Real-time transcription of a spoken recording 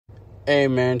Hey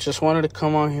man, just wanted to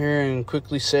come on here and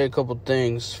quickly say a couple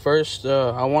things. First,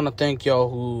 I want to thank y'all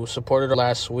who supported us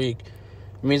last week.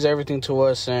 It means everything to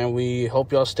us, and we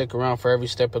hope y'all stick around for every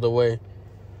step of the way.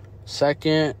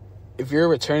 Second, if you're a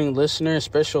returning listener,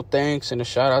 special thanks and a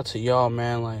shout out to y'all,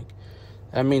 man. Like,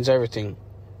 that means everything.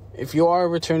 If you are a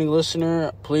returning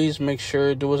listener, please make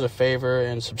sure do us a favor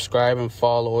and subscribe and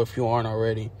follow if you aren't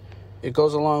already. It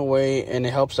goes a long way, and it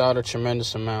helps out a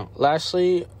tremendous amount.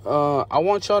 Lastly, I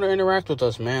want y'all to interact with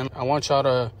us, man. I want y'all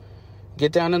to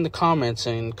get down in the comments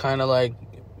and kind of like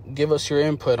give us your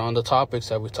input on the topics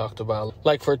that we talked about.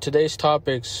 Like for today's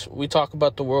topics, we talk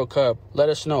about the World Cup. Let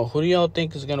us know, who do y'all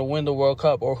think is going to win the World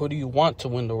Cup, or who do you want to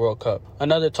win the World Cup?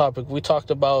 Another topic, we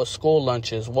talked about school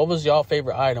lunches. What was y'all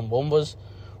favorite item?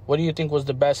 What do you think was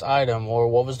the best item, or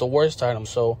what was the worst item?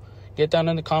 So get down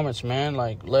in the comments, man.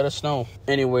 Like, let us know.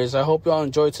 Anyways, I hope y'all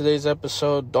enjoyed today's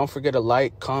episode. Don't forget to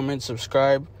like, comment,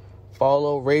 subscribe,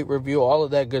 follow, rate, review, all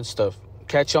of that good stuff.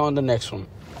 Catch y'all on the next one.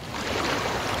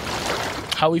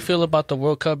 How we feel about the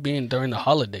World Cup being during the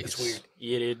holidays? It's weird.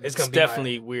 Yeah, it's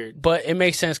definitely weird. But it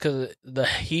makes sense because the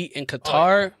heat in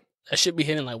Qatar, that should be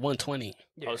hitting like 120.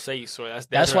 Yeah. Oh, say you swear.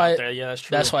 That's why. Yeah, that's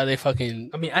true. That's why they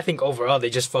fucking. I mean, I think overall they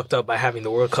just fucked up by having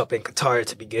the World Cup in Qatar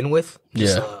to begin with.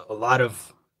 Just, a lot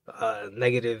of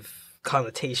negative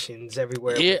connotations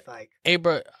everywhere. Yeah. With, like, hey,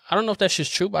 bro, I don't know if that's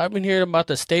just true, but I've been hearing about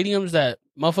the stadiums that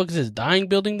motherfuckers is dying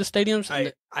building the stadiums.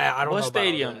 I don't what know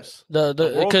stadiums?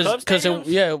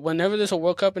 Because whenever there's a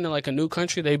World Cup in like a new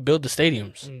country, they build the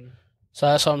stadiums. So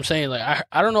that's what I'm saying. Like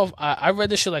I don't know if I read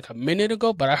this shit like a minute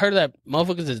ago, but I heard that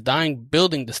motherfuckers is dying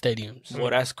building the stadiums.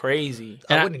 Well, that's crazy.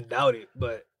 I wouldn't doubt it,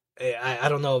 but I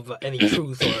don't know of any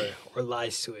truth or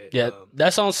lies to it. Yeah,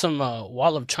 that's on some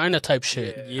Wall of China type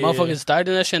shit. Yeah. Motherfuckers died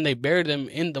in that shit and they buried them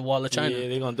in the Wall of China. Yeah,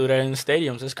 they're going to do that in the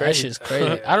stadiums. That's crazy. That shit's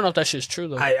crazy. I don't know if that shit's true,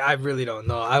 though. I really don't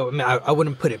know. I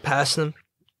wouldn't put it past them.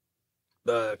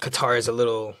 Qatar is a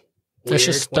little weird. It's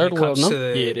just third world, no?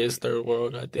 Yeah, it is third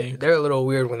world, I think. They're a little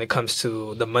weird when it comes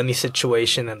to the money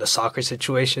situation and the soccer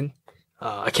situation.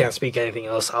 I can't speak anything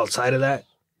else outside of that.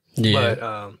 Yeah.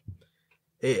 But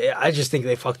I just think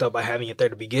they fucked up by having it there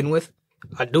to begin with.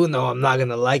 I do know I'm not going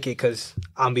to like it because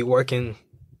I'll be working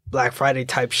Black Friday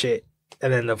type shit,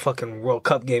 and then the fucking World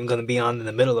Cup game going to be on in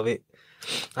the middle of it.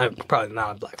 I'm probably not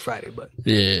on Black Friday, but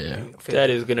yeah,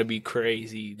 that is gonna be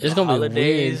crazy. It's gonna be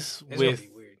holidays with. It's gonna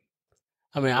be weird.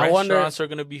 I mean, I wonder. Restaurants are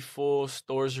gonna be full.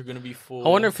 Stores are gonna be full. I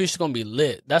wonder if it's gonna be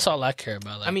lit. That's all I care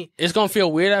about. Like, I mean, it's gonna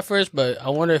feel weird at first, but I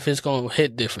wonder if it's gonna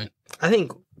hit different. I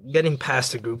think getting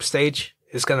past the group stage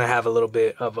is gonna have a little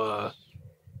bit of a.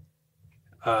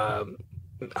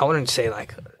 I wouldn't say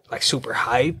like super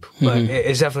hype, but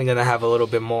it's definitely gonna have a little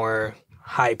bit more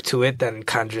hype to it than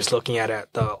kind of just looking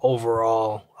at the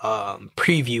overall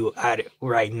preview at it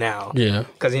right now. Yeah.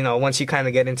 Because, once you kind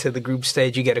of get into the group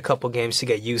stage, you get a couple games to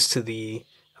get used to the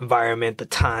environment, the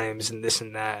times, and this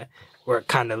and that. Where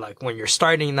kind of like when you're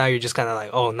starting now, you're just kind of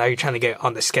like, oh, now you're trying to get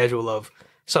on the schedule of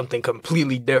something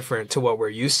completely different to what we're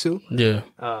used to. Yeah.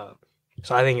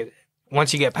 So I think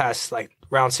once you get past like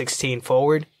round 16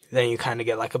 forward, then you kind of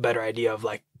get like a better idea of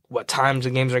like what times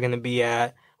the games are going to be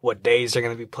at, what days they're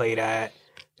going to be played at.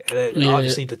 And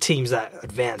obviously, the teams that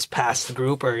advance past the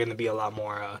group are going to be a lot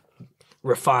more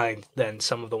refined than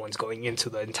some of the ones going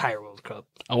into the entire World Cup.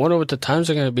 I wonder what the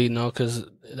times are going to be, no? Because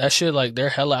that shit, like, they're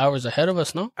hella hours ahead of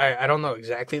us, no? I don't know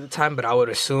exactly the time, but I would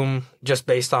assume just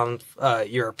based on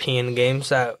European games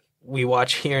that we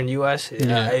watch here in the U.S.,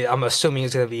 I'm assuming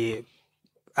it's going to be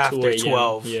after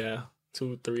 12. Yeah.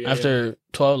 2, 3 after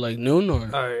 12, like noon,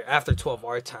 or after 12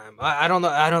 our time. I don't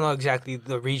know exactly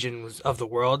the regions of the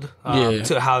world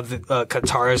to how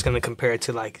Qatar is going to compare it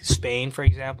to like Spain, for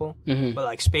example. But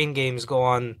like Spain games go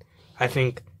on, I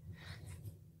think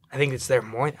it's their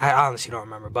morning. I honestly don't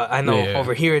remember, but I know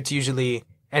over here it's usually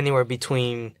anywhere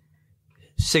between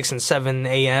 6 and 7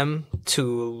 a.m.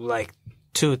 to like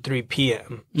 2, 3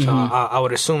 p.m. So I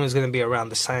would assume it's going to be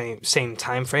around the same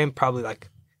time frame, probably like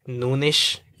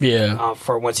noonish. Yeah.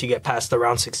 For once you get past the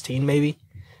round 16, maybe.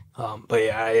 But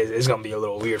yeah, it's going to be a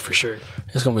little weird for sure.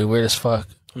 It's going to be weird as fuck.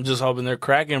 I'm just hoping they're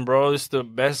cracking, bro. It's the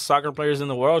best soccer players in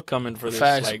the world coming for this.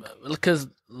 Facts. Because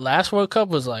last World Cup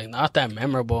was like not that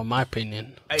memorable in my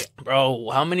opinion. Bro,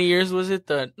 how many years was it?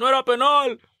 No era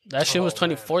penal. That shit was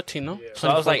 2014, no? Yeah. So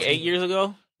that was like 8 years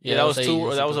ago? Yeah, that was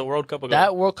that was a World Cup ago.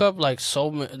 That World Cup, like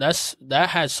that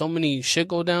had so many shit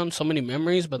go down, so many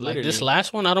memories. But like this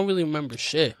last one, I don't really remember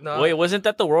shit. No. Wait, wasn't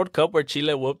that the World Cup where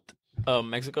Chile whooped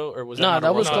Mexico, or was that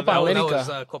was Copa America? That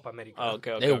was Copa America. Oh,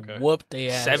 okay. They whooped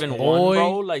their ass. 7-1,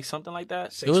 bro, like something like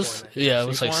that. 6-1, it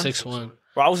was like 6-1.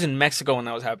 Bro, I was in Mexico when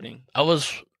that was happening. I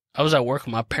was at work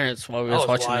with my parents while we was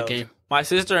watching the game. My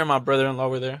sister and my brother-in-law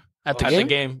were there At the at game? the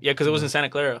game. Yeah, because it was in Santa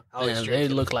Clara. I was Damn, they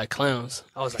drinking. look like clowns.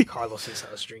 I was like Carlos since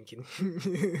I was drinking.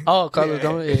 Oh, Carlos Yeah.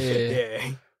 Gomez? Yeah.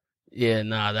 Yeah. Yeah,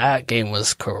 nah, that game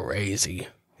was crazy.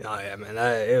 Oh yeah, man.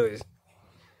 It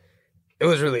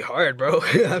was really hard, bro.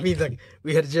 I mean, like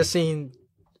we had just seen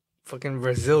fucking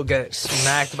Brazil get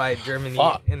smacked by Germany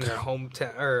in their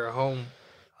hometown or home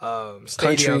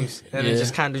stadiums, and then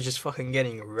just kind of just fucking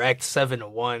getting wrecked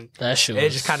 7-1. That shit And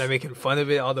was just kind of making fun of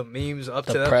it, all the memes up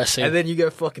to that, depressing. and then you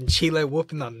get fucking Chile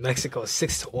whooping on Mexico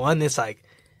 6-1. It's like,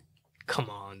 come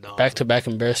on, dog. back-to-back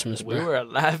embarrassments, bro. We were a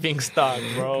laughing stock,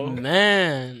 bro.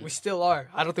 Man. We still are.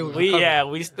 I don't think we've recovered.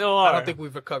 We still are. I don't think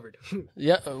we've recovered.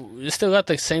 Yeah, you still got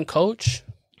the same coach?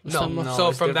 No. No, So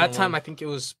it's from that different time, one. I think it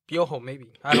was Piojo, maybe.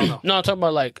 I don't know. No, I'm talking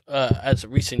about like as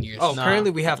recent years. Oh, Nah. currently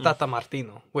we have Tata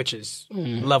Martino, which is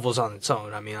levels on its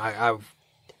own. I mean, I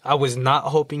was not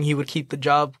hoping he would keep the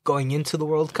job going into the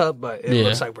World Cup, but it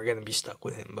looks like we're gonna be stuck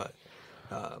with him. But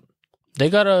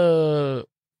They got a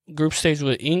group stage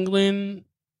with England.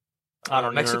 I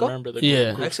don't Mexico? even remember the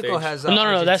Yeah. group Mexico stage. has No,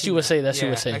 that's Argentina. USA. That's Yeah,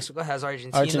 USA. Mexico has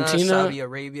Argentina, Saudi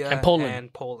Arabia, and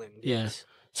Poland. Yeah. Yes.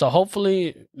 So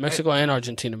hopefully Mexico and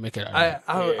Argentina make it out. I'm Yeah,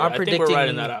 I think predicting. we're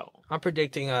writing that out. I'm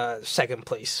predicting second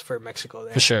place for Mexico.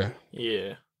 There. For sure.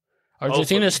 Yeah.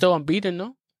 Argentina is still unbeaten,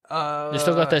 no? They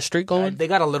still got that streak going? They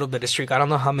got a little bit of streak. I don't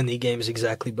know how many games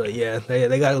exactly, but yeah,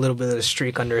 they got a little bit of a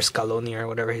streak under Scaloni or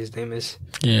whatever his name is.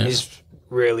 Yeah. He's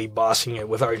really bossing it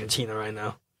with Argentina right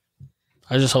now.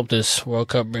 I just hope this World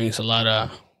Cup brings a lot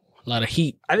of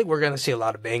heat. I think we're gonna see a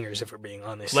lot of bangers if we're being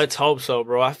honest. Let's hope so,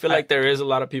 bro. I feel like there is a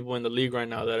lot of people in the league right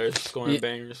now that are scoring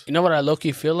bangers. You know what I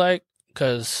low-key feel like?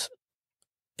 Because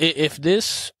if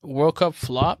this World Cup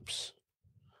flops,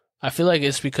 I feel like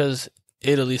it's because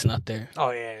Italy's not there.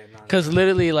 Oh yeah, no. Because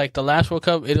literally, like, the last World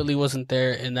Cup, Italy wasn't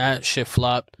there, and that shit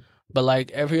flopped. But,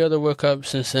 like, every other World Cup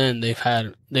since then, they've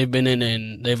been in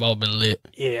and they've all been lit.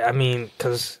 Yeah, I mean,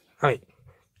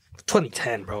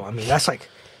 2010, bro. I mean, that's like,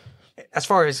 as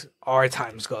far as our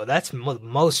times go, that's the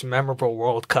most memorable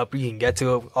World Cup you can get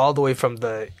to, all the way from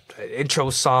the intro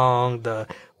song, the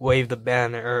wave the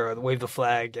banner, or the wave the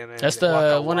flag, and then That's the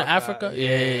Waka one in Waka. Africa?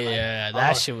 Yeah,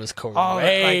 that shit was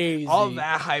crazy. All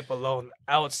that hype alone,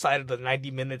 outside of the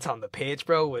 90 minutes on the pitch,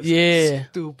 bro, was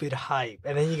stupid hype.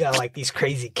 And then you got like these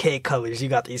crazy K colors. You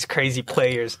got these crazy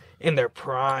players in their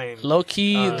prime.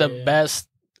 Low-key, the best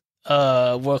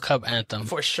World Cup anthem.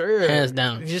 For sure. Hands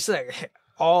down. Just like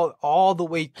all the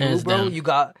way through, Hands bro. down. You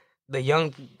got the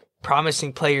young,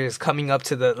 promising players coming up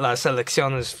to the La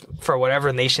Selecciones for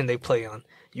whatever nation they play on.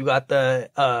 You got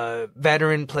the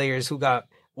veteran players who got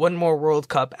one more World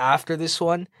Cup after this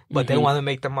one, but they want to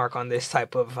make the mark on this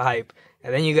type of hype.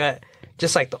 And then you got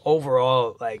just like the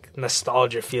overall like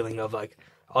nostalgia feeling of like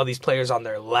all these players on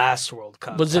their last World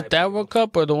Cup. Was it that World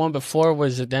Cup or the one before where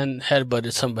Zidane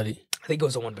headbutted somebody? I think it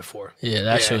was the one before. Yeah,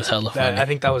 that shit was hella funny. I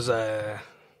think that was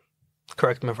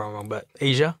correct me if I'm wrong, but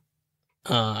Asia.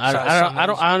 I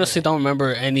honestly don't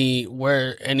remember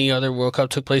where any other World Cup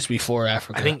took place before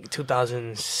Africa. I think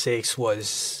 2006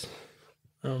 was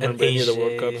I don't remember any of the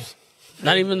World Cups.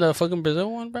 Not even the fucking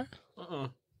Brazil one, bro.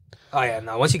 Oh yeah,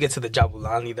 no. Once you get to the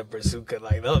Jabulani, the Bazooka,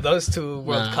 like those two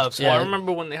World Cups. Well, I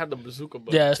remember when they had the bazooka.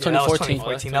 But Yeah, it's 2014. That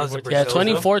was 2014. That was the Yeah, Brazil.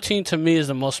 2014 to me is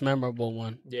the most memorable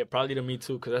one. Yeah, probably to me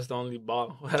too, because that's the only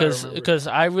ball. Because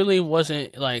I really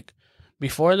wasn't like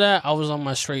before that. I was on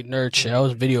my straight nerd shit. I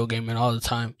was video gaming all the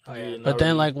time. Oh, yeah. But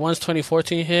then like once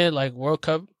 2014 hit, like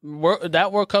that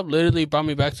World Cup literally brought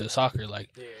me back to soccer. Like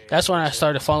that's when I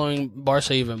started following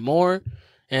Barca even more.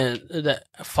 And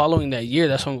following that year,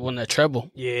 that's when we won that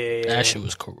treble. Yeah, that shit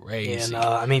was crazy. Yeah, no,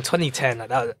 I mean 2010.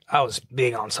 I was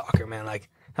big on soccer, man. Like,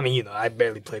 I mean, I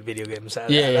barely played video games at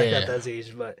that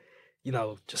age, but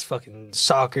just fucking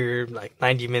soccer, like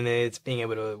 90 minutes, being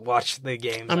able to watch the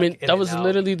games. I mean, that was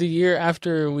literally the year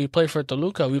after we played for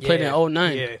Toluca. We played in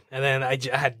 2009. Yeah, and then I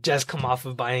had just come off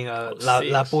of buying a La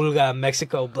Pulga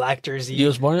Mexico black jersey. You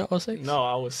was born in 2006? No,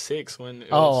 I was 6 when.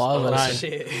 I was 9.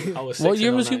 Shit. I was 6 What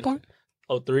year was you born?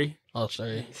 03. Oh,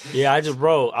 sorry. Yeah, I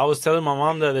was telling my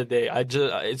mom the other day.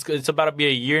 It's about to be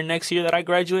a year next year that I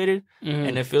graduated,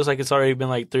 and it feels like it's already been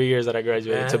like 3 years that I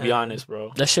graduated. To be honest,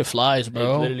 bro, that shit flies,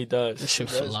 bro. It literally does. That shit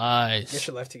flies. Get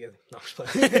your life together. No, I'm just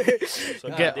playing. So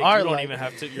get you our don't life. even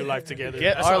have your life together.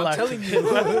 Get That's our what life. I'm telling you.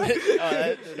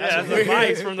 That's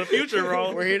advice from the future,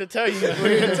 bro. We're here to tell you.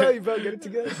 We're here to tell you, bro. Get it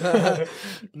together.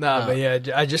 But yeah,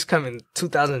 I just come in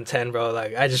 2010, bro.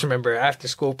 Like I just remember after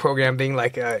school program being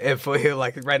like in Foothill,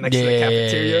 like right next to the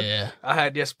cafeteria. Yeah. I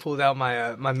had just pulled out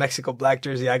my my Mexico black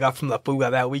jersey I got from La Puga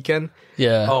that weekend.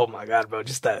 Yeah. Oh my god, bro!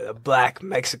 Just a black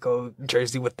Mexico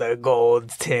jersey with the gold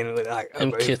tin with like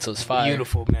Them kits was fire.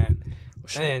 Beautiful, man.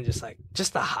 And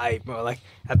just the hype, bro. Like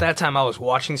at that time, I was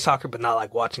watching soccer, but not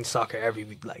like watching soccer every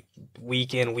week, like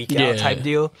week in, week out type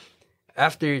deal.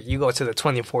 After you go to the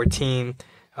 2014,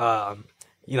 now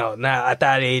at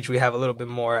that age, we have a little bit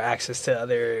more access to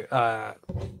other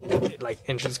like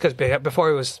interests. Because before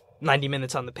it was 90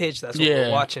 minutes on the pitch, that's what we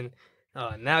were watching.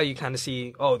 Now you kind of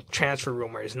see transfer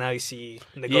rumors. Now you see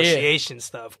negotiation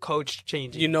stuff, coach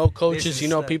changing. Coaches.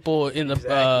 People in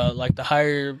the like the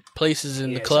higher places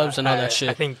in the clubs and all that shit.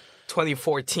 I think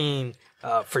 2014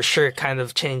 for sure kind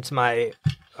of changed my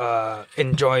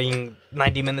enjoying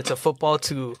 90 minutes of football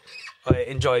to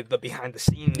enjoy the behind the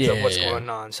scenes of what's going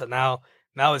on. So now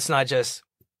it's not just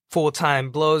full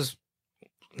time blows.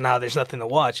 Now there's nothing to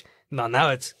watch. No, now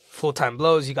it's full-time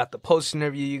blows. You got the post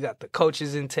interview. You got the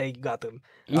coach's intake. You got the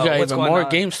you got even more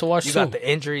games to watch. You got the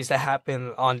injuries that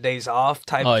happen on days off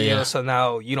type deal. Yeah. So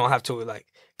now you don't have to like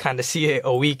kind of see it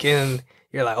a week in.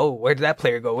 You're like, oh, where did that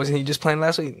player go? Wasn't he just playing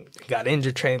last week? He got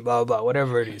injured, trained, blah blah,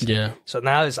 whatever it is. Yeah. So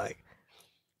now it's like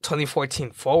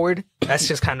 2014 forward. That's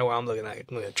just kind of where I'm looking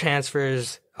at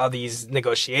transfers, all these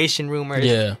negotiation rumors.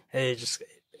 Yeah. And it just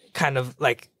kind of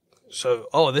like, so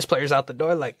this player's out the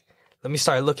door. Like, let me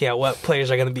start looking at what players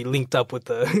are going to be linked up with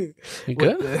the.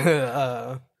 Let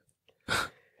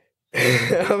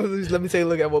me take a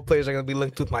look at what players are going to be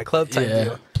linked with my club type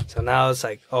deal. So now it's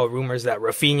like, rumors that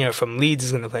Rafinha from Leeds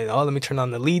is going to play. Oh, let me turn on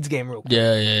the Leeds game real quick.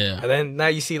 Yeah. And then now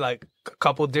you see like a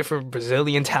couple different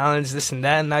Brazilian talents, this and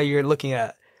that. And now you're looking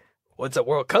at what's a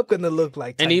World Cup going to look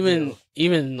like. And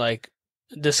even like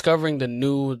discovering the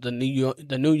new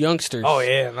youngsters. Oh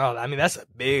yeah, no, I mean that's a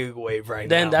big wave right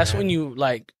now. Then that's when you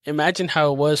like imagine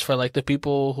how it was for like the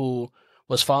people who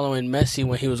was following Messi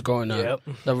when he was growing up. Yep.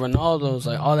 The Ronaldos,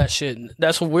 like all that shit.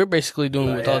 That's what we're basically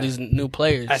doing with all these new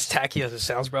players. As tacky as it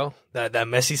sounds, bro, that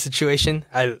Messi situation,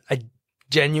 I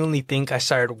genuinely think I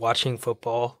started watching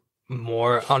football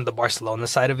more on the Barcelona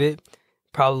side of it.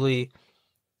 Probably.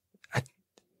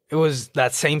 It was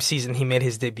that same season he made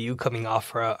his debut coming on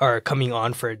for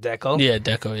Deco. Yeah,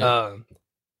 Deco, yeah.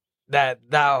 That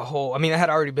whole, I mean, I had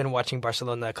already been watching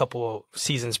Barcelona a couple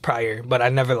seasons prior, but I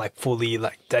never like fully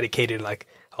like dedicated like,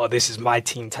 oh, this is my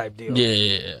team type deal.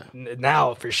 Yeah.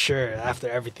 Now for sure, after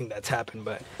everything that's happened,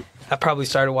 but I probably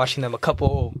started watching them a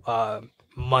couple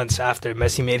months after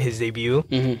Messi made his debut,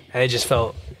 and it just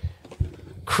felt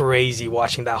crazy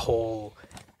watching that whole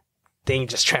thing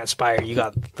just transpire. You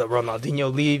got the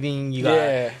Ronaldinho leaving. You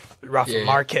got Rafa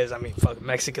Marquez. I mean, fuck,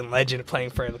 Mexican legend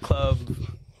playing for the club.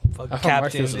 Fuck,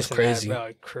 captain. This and crazy. That,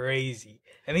 bro. Crazy.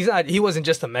 And he wasn't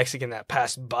just a Mexican that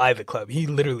passed by the club. He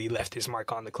literally left his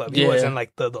mark on the club. He wasn't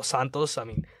like the Dos Santos. I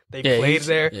mean, they played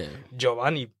there. Yeah.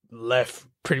 Giovanni left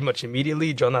pretty much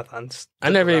immediately. Jonathan. I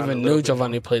never even knew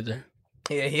Giovanni played there.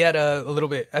 Yeah, he had a little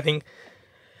bit. I think.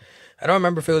 I don't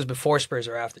remember if it was before Spurs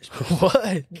or after Spurs.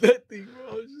 What? Nothing,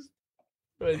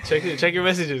 bro. Check your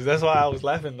messages. That's why I was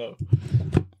laughing though.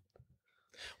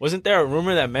 Wasn't there a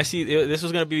rumor that this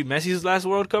was gonna be Messi's last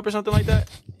World Cup or something like that?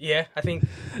 Yeah, I think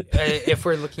if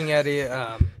we're looking at it,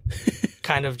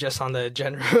 kind of just on the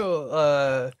general,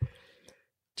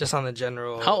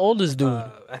 How old is dude?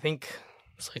 I think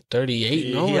it's like 38.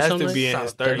 He has to be in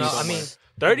his 30s. No, I mean,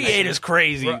 38 is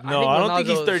crazy. Bro, I don't think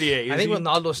he's 38. I think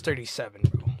Ronaldo's 37,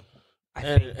 bro.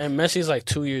 And Messi's like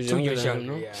 2 years younger than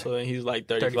him, yeah. So then he's like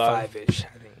 35-ish, I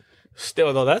think.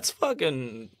 Still, though, that's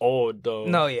fucking old, though.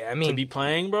 No, yeah, I mean... To be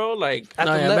playing, bro, like...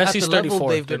 Messi's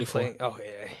 34.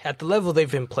 At the level they've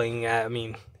been playing at, I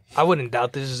mean, I wouldn't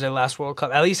doubt this is their last World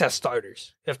Cup, at least as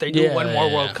starters. If they do one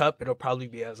more World Cup, it'll probably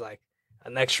be as, like,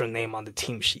 an extra name on the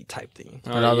team sheet type thing.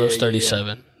 Ronaldo's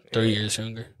 37. 3 years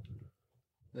younger.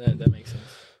 That makes sense.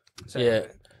 So, yeah.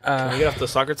 Can we get off the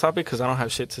soccer topic? Because I don't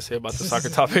have shit to say about the soccer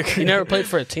topic. You never played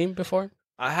for a team before?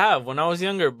 I have when I was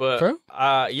younger, but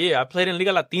I played in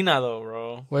Liga Latina though,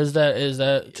 bro. Where's that? Is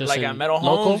that just like at Meadow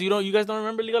Homes? You guys don't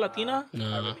remember Liga Latina? No,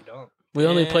 I really don't. We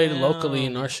only played locally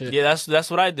in our shit. Yeah, that's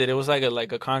what I did. It was like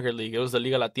a Conquer League. It was the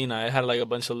Liga Latina. It had like a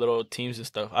bunch of little teams and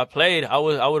stuff. I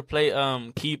would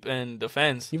play keep and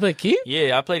defense. You played keep?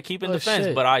 Yeah, I played keep and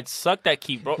defense, but I sucked at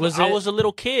keep, bro. I was a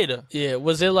little kid. Yeah,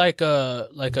 was it like a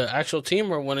actual team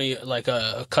or one of you, like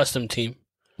a custom team?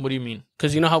 What do you mean?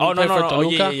 Because you know how we play for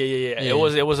Toluca? Yeah. It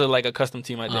was like a custom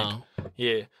team, I think.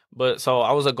 Yeah, but so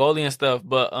I was a goalie and stuff,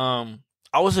 but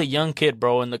I was a young kid,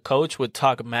 bro, and the coach would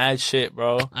talk mad shit,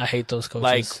 bro. I hate those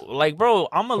coaches. Like, bro,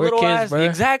 I'm a little kids, ass. Bro.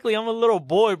 Exactly, I'm a little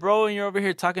boy, bro, and you're over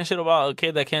here talking shit about a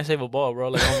kid that can't save a ball, bro.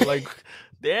 Like, I'm like,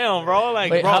 damn, bro.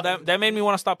 Like, wait, bro, that made me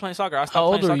want to stop playing soccer. I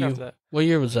stopped playing soccer after that. What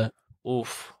year was that?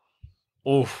 Oof.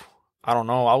 I don't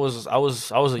know. I was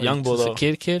a young boy though. A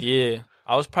kid? Yeah.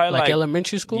 I was probably like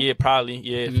elementary school? Yeah, probably.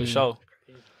 Yeah, for sure.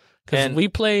 Because we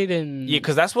played in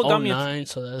because that's what got me.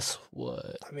 So that's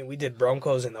what. I mean, we did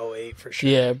Broncos in 08 for sure.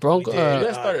 Yeah, Broncos. You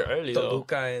guys started early though.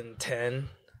 Toluca in 10.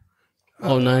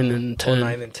 09 and 10.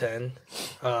 09 and 10.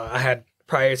 I had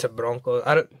prior to Broncos.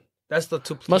 That's the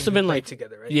two. Must have been like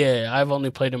together, right? Yeah, I've only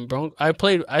played in Broncos. I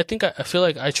feel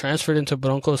like I transferred into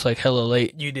Broncos like hella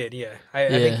late. You did, yeah. I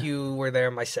think you were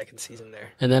there my second season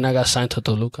there. And then I got signed to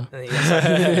Toluca.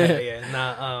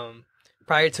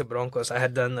 Prior to Broncos, I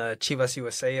had done Chivas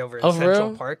USA over in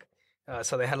Central Park.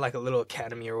 So they had like a little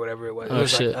academy or whatever it was. It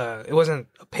was like, it wasn't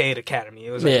a paid academy.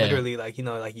 It was like literally like, you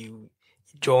know, like you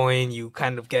join, you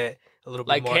kind of get a little bit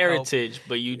like more heritage, help.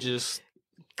 but you just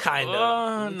kind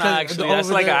of. Nah, actually, that's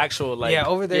like an actual like. Yeah,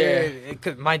 over there, it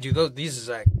could, mind you, these is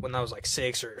like when I was like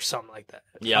 6 or something like that.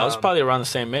 Yeah, I was probably around the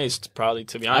same age, probably,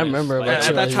 to be honest. I remember like,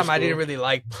 at that time, I didn't really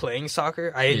like playing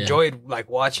soccer. I enjoyed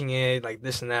like watching it, like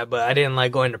this and that, but I didn't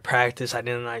like going to practice. I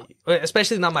didn't like,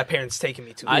 especially not my parents taking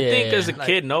me to. I think as a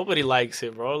kid, nobody likes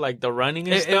it, bro. Like the running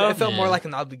and stuff. It felt more like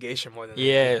an obligation more than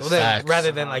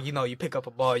rather than like, you know, you pick up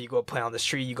a ball, you go play on the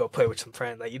street, you go play with some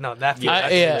friends, like, you know, that's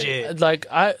legit. Like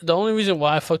the only reason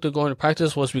why I fucked with going to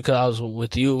practice was because I was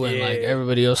with you and like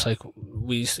everybody else. Like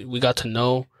we got to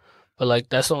know. But, like,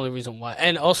 that's the only reason why.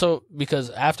 And also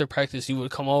because after practice, you would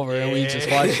come over and we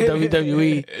just watch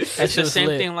WWE. It's the same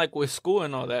thing, like, with school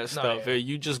and all that stuff.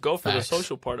 You just go for the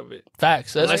social part of it.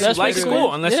 Facts. Unless you like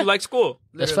school.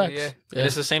 That's facts. Yeah. And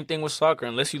it's the same thing with soccer.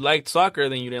 Unless you liked soccer,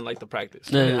 then you didn't like the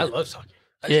practice. I love soccer.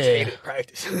 I just hated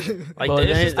practice.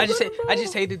 I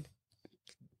just hated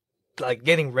like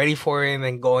getting ready for it and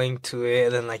then going to it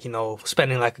and then like, you know,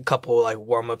 spending like a couple like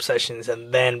warm-up sessions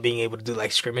and then being able to do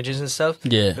like scrimmages and stuff.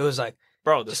 Yeah. It was like,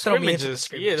 bro, the scrimmages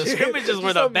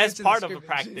were the best part of a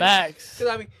practice. Facts.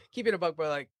 Because I mean, keep it a buck, bro,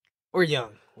 like we're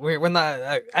young. We're not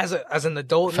like, as an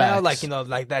adult now, like, you know,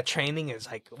 like that training is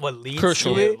like what leads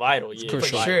crucial. to it. Vital, for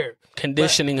sure.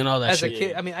 Conditioning and all that as shit. As a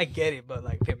kid, I mean, I get it, but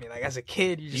like, as a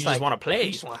kid, you just want to play.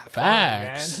 You just want to have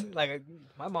Facts. fun, man. Like,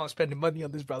 my mom's spending money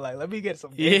on this, bro. Like, let me get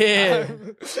some. Yeah.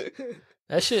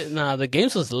 That shit, the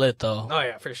games was lit though. Oh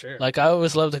yeah, for sure. Like I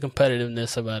always loved the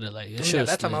competitiveness about it. Like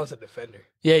that time I was a defender.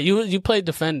 Yeah, you played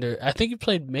defender. I think you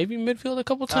played maybe midfield a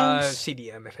couple times.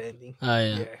 CDM if anything. Oh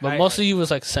yeah. But mostly you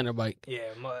was like center back. Yeah,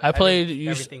 I played.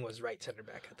 Everything was right center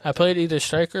back. I played either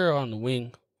striker or on the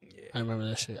wing. Yeah. I remember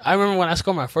that shit. I remember when I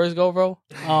scored my first goal, bro.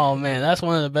 Oh man, that's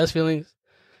one of the best feelings.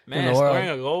 Man, scoring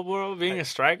a goal, bro, being a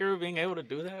striker, being able to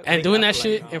do that. And doing that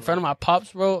shit in front of my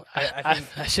pops, bro, I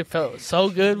think that shit felt so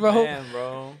good, bro. Man,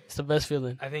 bro. It's the best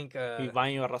feeling. I think...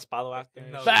 baño raspado after.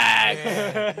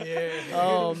 Facts! Yeah.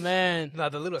 Oh, man. No,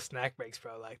 the little snack breaks,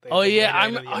 bro. Like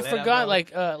I forgot,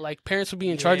 like parents would be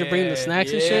in charge of bringing the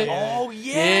snacks and shit. Oh,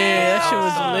 yeah. Yeah, that shit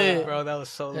was lit. Bro, that was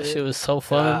so lit. That shit was so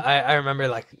fun. I remember,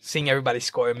 like, seeing everybody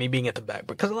score and me being at the back.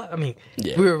 Because, I mean,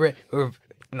 we were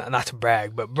not to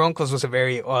brag, but Broncos was a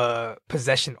very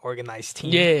possession organized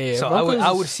team. Yeah. So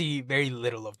I would see very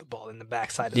little of the ball in the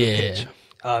backside of the pitch.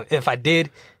 If I did,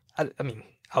 I mean,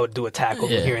 I would do a tackle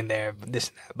here and there, this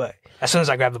and that. But as soon as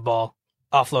I grab the ball,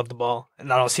 offload the ball,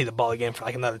 and I don't see the ball again for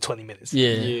like another 20 minutes.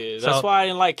 Yeah. That's why I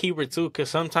didn't like keeper too, because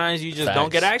sometimes you just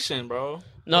don't get action, bro.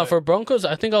 No, for Broncos,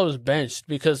 I think I was benched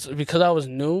because I was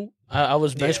new. I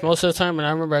was benched most of the time, and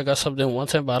I remember I got subbed in one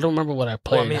time, but I don't remember what I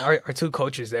played. Well, I mean, our two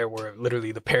coaches there were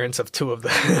literally the parents of two of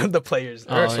the the players.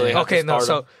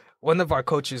 So one of our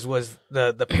coaches was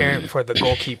the parent for the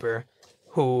goalkeeper,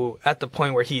 who at the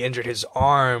point where he injured his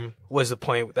arm was the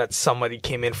point that somebody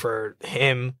came in for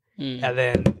him, and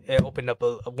then it opened up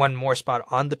one more spot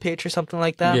on the pitch or something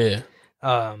like that. Yeah.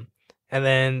 And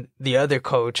then the other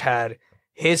coach had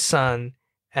his son,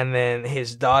 and then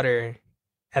his daughter,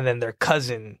 and then their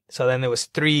cousin. So then there was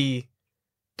three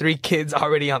kids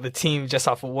already on the team just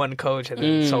off of one coach. And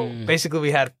then, so basically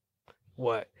we had,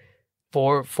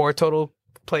 four total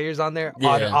players on there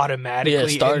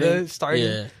automatically starting.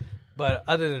 Yeah. But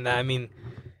other than that, I mean,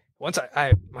 once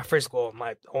my first goal,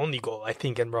 my only goal, I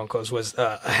think, in Broncos was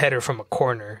a header from a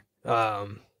corner.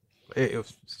 It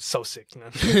was so sick,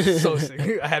 man. So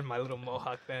sick. I had my little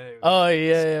mohawk then. Oh,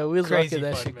 yeah. We was rocking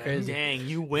that fun, shit man. crazy. Dang,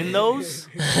 you win those?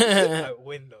 I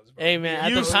win those, bro. Hey, man,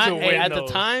 at the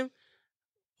time,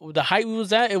 the height we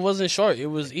was at, it wasn't short. It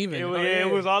was even.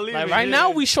 It was all even. Like, right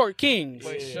now, we short kings.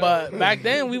 But back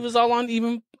then, we was all on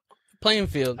even playing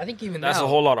field. I think even that's now. A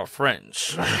whole lot of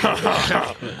French.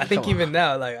 I think even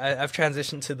now, like, I've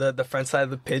transitioned to the front side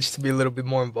of the pitch to be a little bit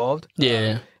more involved.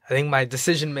 Yeah. I think my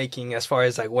decision making as far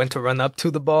as like when to run up to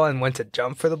the ball and when to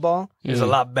jump for the ball is a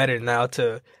lot better now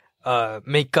to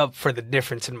make up for the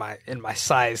difference in my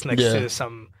size next to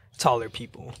some taller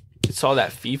people. It's all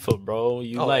that FIFA, bro.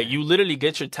 You literally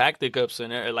get your tactic ups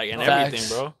and everything,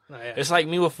 bro. Oh, yeah. It's like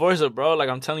me with Forza, bro. Like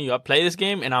I'm telling you, I play this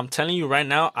game, and I'm telling you right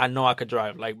now, I know I could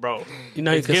drive. Like, bro, you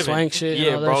know you can swing shit.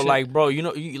 Yeah, bro. Shit. Like, bro, you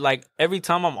know, like every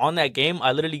time I'm on that game,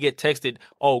 I literally get texted,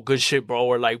 "Oh, good shit, bro,"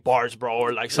 or like bars, bro,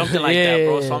 or like something like that,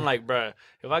 bro. So I'm like, bro,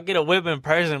 if I get a whip in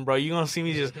person, bro, you gonna see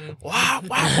me just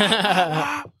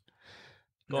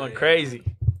going crazy.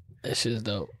 That shit's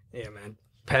dope. Yeah, man.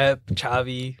 Pep,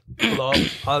 Xavi, Klopp,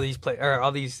 all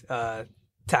these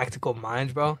tactical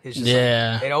minds, bro. It's just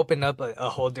it opened up a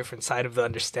whole different side of the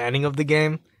understanding of the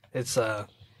game. It's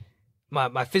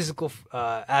my physical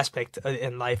aspect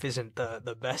in life isn't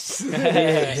the best.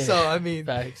 So I mean,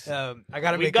 I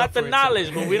gotta. We got the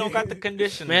knowledge, but we don't got the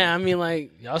conditioning. Man, I mean,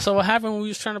 like y'all saw what happened when we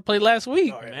was trying to play last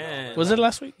week. Oh, man, was it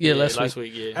last week? Yeah, last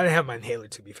week. Yeah, I didn't have my inhaler,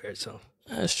 to be fair, so.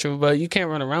 That's true, but you can't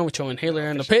run around with your inhaler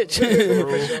in the pitch.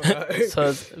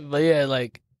 So, but yeah,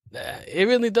 like it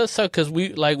really does suck because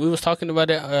we was talking about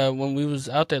it when we was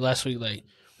out there last week. Like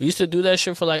we used to do that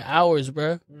shit for like hours,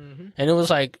 bro, and it was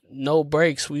like no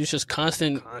breaks. We was just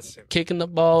constant kicking the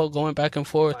ball, going back and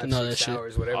forth, and all that shit.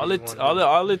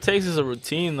 All it takes is a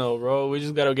routine, though, bro. We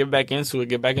just gotta get back into it,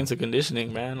 get back into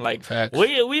conditioning, man. Like facts.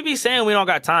 We be saying we don't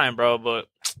got time, bro, but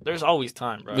there's always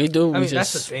time, bro. We do. I mean,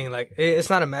 that's the thing. Like, it's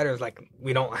not a matter of like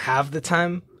we don't have the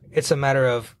time. It's a matter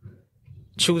of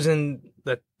choosing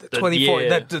the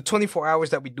 24 hours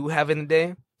that we do have in the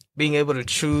day, being able to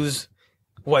choose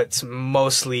what's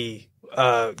mostly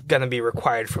gonna be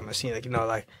required from us. You know,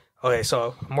 like okay,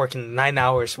 so I'm working 9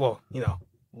 hours. Well,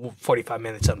 45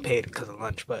 minutes unpaid because of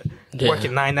lunch, but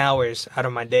working 9 hours out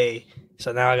of my day.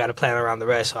 So now I got to plan around the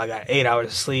rest. So I got 8 hours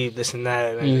of sleep, this and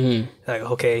that. And like,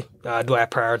 okay, do I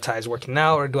prioritize working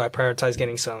out or do I prioritize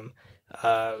getting some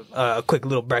a quick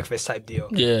little breakfast type deal?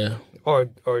 Yeah. Or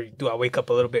do I wake up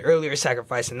a little bit earlier,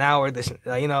 sacrifice an hour? This,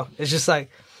 it's just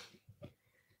like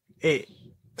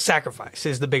sacrifice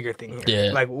is the bigger thing here.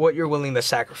 Yeah. Like what you're willing to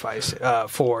sacrifice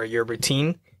for your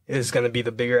routine is going to be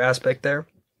the bigger aspect there.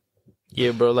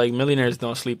 Yeah, bro, like millionaires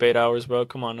don't sleep 8 hours, bro.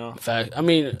 Come on now. Fact. I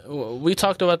mean, we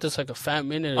talked about this like a fat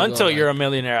minute ago. Until you're a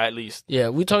millionaire, at least. Yeah,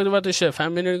 we talked about this shit a fat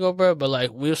minute ago, bro. But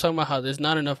like, we were talking about how there's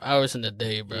not enough hours in the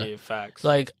day, bro. Yeah, facts.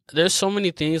 Like, there's so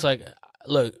many things. Like,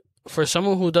 look, for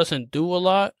someone who doesn't do a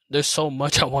lot, there's so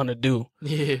much I want to do.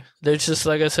 Yeah. There's just,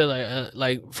 like I said,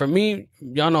 like for me,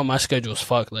 y'all know my schedule's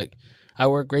fucked. Like, I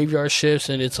work graveyard shifts,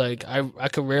 and it's like, I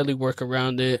could rarely work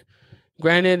around it.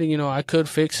 Granted, I could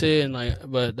fix it,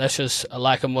 but that's just a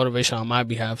lack of motivation on my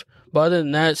behalf. But other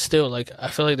than that, still, like, I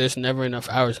feel like there's never enough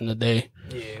hours in the day.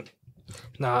 Yeah.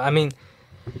 No, I mean,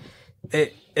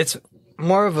 it's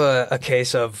more of a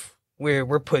case of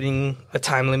we're putting a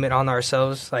time limit on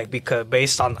ourselves, like, because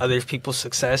based on other people's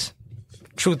success.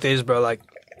 Truth is, bro, like,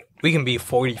 we can be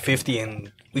 40, 50,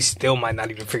 and we still might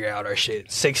not even figure out our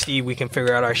shit. 60, we can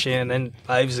figure out our shit, and then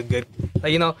life's a good,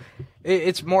 like,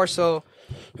 it's more so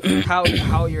how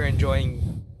you're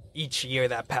enjoying each year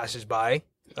that passes by.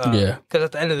 Yeah. Because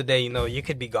at the end of the day, you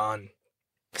could be gone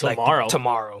tomorrow.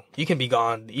 Tomorrow. You can be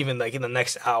gone even like in the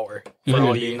next hour. For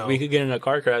all you know. We could get in a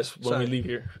car crash when we leave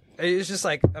here. It's just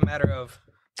like a matter of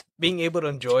being able to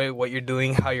enjoy what you're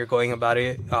doing, how you're going about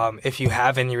it. If you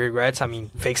have any regrets, I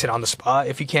mean, fix it on the spot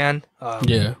if you can.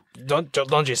 Yeah. Don't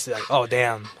just like, oh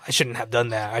damn, I shouldn't have done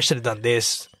that. I should have done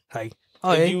this. Like,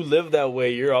 if you live that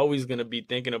way, you're always gonna be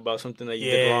thinking about something that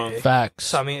you did wrong. Facts.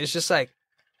 So I mean, it's just like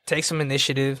take some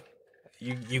initiative.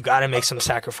 You got to make some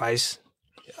sacrifice.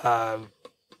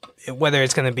 Whether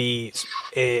it's gonna be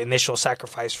an initial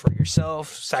sacrifice for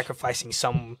yourself, sacrificing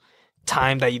some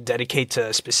time that you dedicate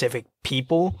to specific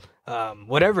people,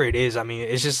 whatever it is. I mean,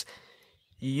 it's just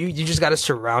you just got to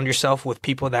surround yourself with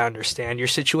people that understand your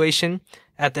situation.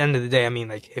 At the end of the day, I mean,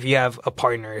 like, if you have a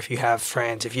partner, if you have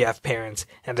friends, if you have parents,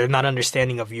 and they're not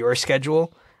understanding of your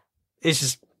schedule, it's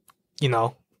just,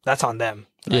 that's on them.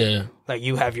 Yeah. Like,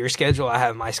 you have your schedule, I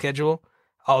have my schedule.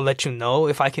 I'll let you know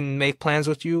if I can make plans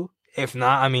with you. If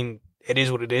not, I mean, it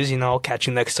is what it is, I'll catch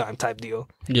you next time type deal.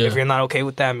 Yeah. If you're not okay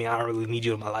with that, I mean, I don't really need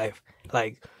you in my life.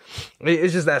 Like,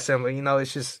 it's just that simple,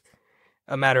 it's just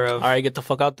a matter of... All right, get the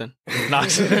fuck out then.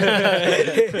 It's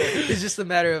just a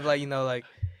matter of, like,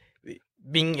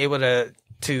 being able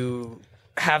to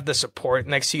have the support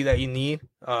next to you that you need.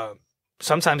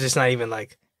 Sometimes it's not even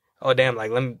like, oh damn,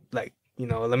 like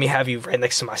let me have you right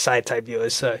next to my side type deal.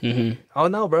 It's oh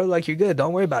no, bro, like you're good.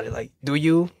 Don't worry about it. Like,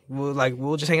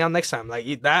 we'll just hang out next time.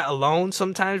 Like that alone,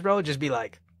 sometimes, bro, just be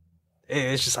like,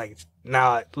 it's just like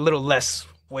now a little less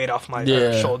weight off my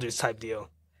shoulders type deal.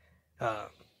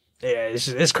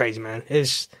 It's crazy, man.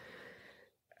 It's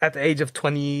at the age of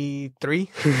 23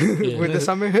 with the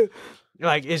summer.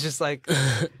 Like, it's just like,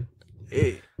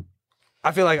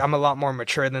 I feel like I'm a lot more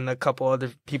mature than a couple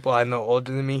other people I know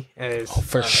older than me. And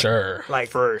for sure. Like,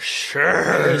 for sure.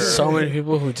 There's so many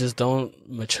people who just don't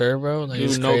mature, bro. Like,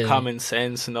 Dude, no common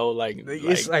sense, no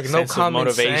it's like no common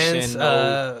motivation, sense,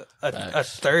 no a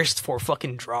thirst for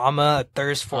fucking drama, a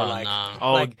thirst for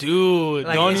dude,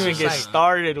 like, don't even get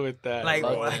started with that.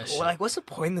 Like, what's the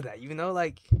point of that? You know,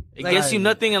 like it gets you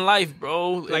nothing in life,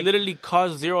 bro. It literally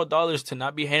costs $0 to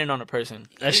not be hating on a person.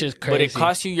 That's just crazy. But it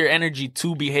costs you your energy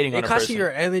to be hating on a person. It costs you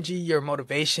your energy, your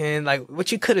motivation, like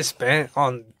what you could have spent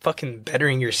on fucking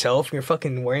bettering yourself. You're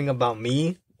fucking worrying about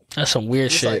me. That's some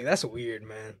weird shit. Like, that's weird,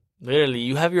 man. Literally,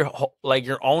 you have your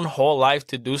own whole life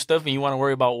to do stuff, and you want to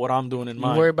worry about what I'm doing in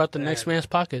mine. You worry about the next man's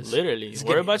pockets. Literally,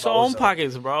 worry about your own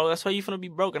pockets, bro. That's why you finna be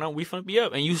broke, and we finna be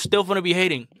up, and you still finna be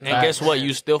hating. And guess what?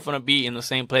 You still finna be in the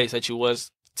same place that you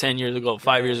was 10 years ago,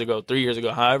 5 years ago, 3 years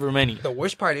ago, however many. The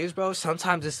worst part is, bro,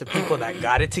 sometimes it's the people that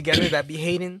got it together that be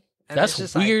hating. And that's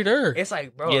just weirder. Like, it's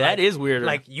like, bro. Yeah, that is weirder.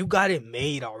 Like, you got it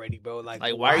made already, bro. Like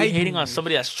why are you hating on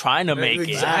somebody that's trying to make it?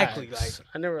 Exactly. Like,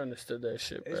 I never understood that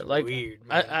shit, bro. It's like, weird,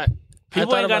 man.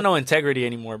 People ain't got no integrity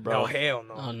anymore, bro. No, hell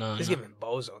no. Oh, no, it's giving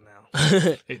bozo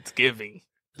now. It's giving.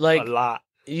 Like, a lot.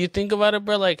 You think about it,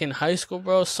 bro, like in high school,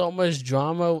 bro, so much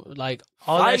drama, like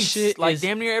all fights, that shit. Like is,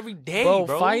 damn near every day, bro.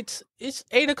 Bro, Fights. It's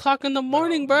 8:00 in the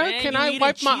morning, bro. Man, Can I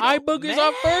wipe my eye boogers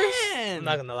off first? I'm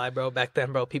not gonna lie, bro. Back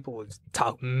then, bro, people would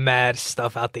talk mad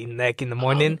stuff out their neck in the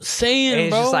morning. Saying, and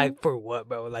it's bro. just like, for what,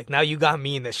 bro? Like, now you got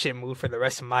me in the shit mood for the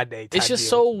rest of my day. It's just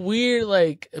so weird.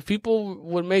 Like, people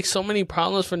would make so many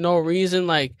problems for no reason.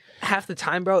 Like, half the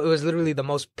time, bro, it was literally the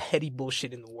most petty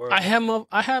bullshit in the world. I had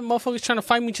motherfuckers trying to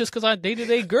fight me just because I dated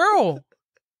a girl.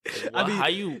 I mean, how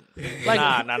you? Like,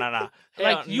 nah.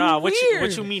 Like,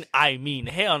 what you mean? I mean,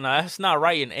 hell no, that's not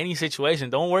right in any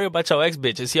situation. Don't worry about your ex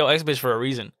bitch. It's your ex bitch for a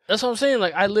reason. That's what I'm saying.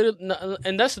 Like, I literally,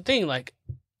 and that's the thing. Like,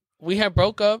 we had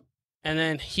broke up, and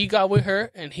then he got with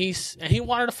her, and he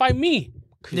wanted to fight me.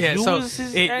 Yeah, so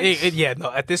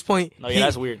at this point,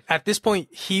 that's weird. At this point,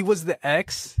 he was the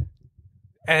ex,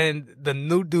 and the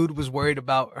new dude was worried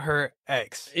about her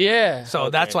ex. Yeah.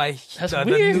 So that's why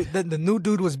weird. The new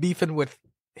dude was beefing with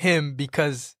him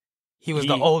because he was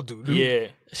the old dude. Yeah.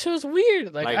 She was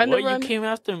weird. Like I never. You came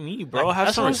after me, bro. Like,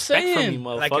 have some respect for me,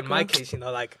 motherfucker. Like in my case,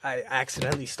 like I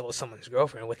accidentally stole someone's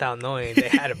girlfriend without knowing they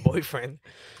had a boyfriend.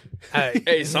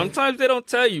 Hey, sometimes they don't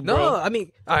tell you, bro. No, I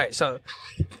mean, all right. So,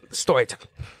 story time.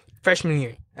 Freshman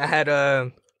year, I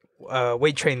had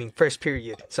weight training first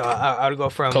period. So I would go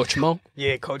from Coach Mo.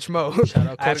 Yeah, Coach Mo. Shout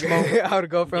out Coach Mo. I would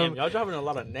go from. Damn, y'all dropping a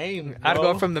lot of names. I'd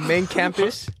go from the main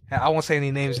campus. I won't say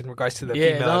any names in regards to the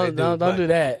female. Don't do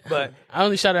that. But I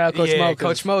only shouted out Coach Mo.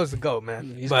 Coach Mo is the GOAT,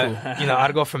 man. He's but cool.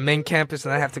 I'd go from main campus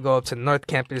and I have to go up to North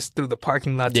Campus through the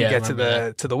parking lot to get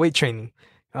to the weight training.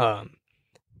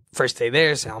 First day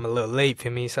there, so I'm a little late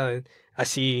for me. So I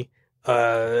see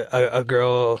a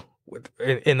girl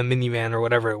in the minivan or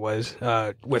whatever it was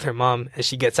with her mom, and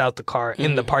she gets out the car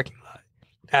in the parking lot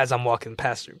as I'm walking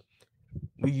past her.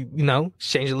 We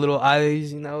exchange a little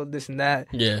eyes, this and that.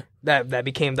 Yeah. That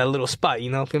became that little spot,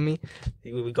 feel me?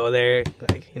 We would go there,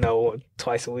 like,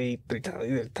 twice a week, 3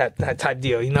 times, that type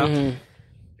deal, Mm-hmm.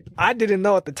 I didn't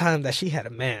know at the time that she had a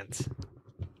man's.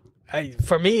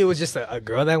 For me, it was just a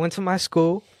girl that went to my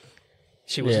school.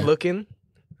 She was looking.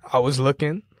 I was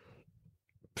looking.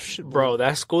 Bro,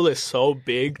 that school is so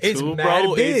big too, it's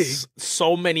bro. Big. It's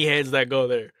so many heads that go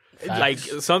there. Facts. Like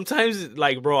sometimes,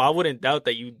 like bro, I wouldn't doubt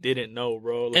that you didn't know,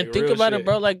 bro. Like, and think about it,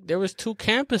 bro. Like there was 2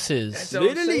 campuses, That's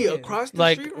literally across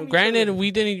the street. Like granted, we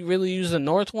didn't really use the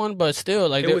north one, but still,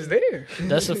 like it was there.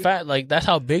 That's a fact. Like that's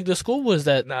how big the school was.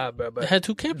 That bro, but it had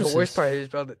 2 campuses. The worst part is,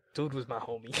 bro, the dude was my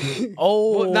homie.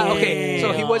 Oh, well, okay.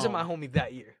 So he wasn't my homie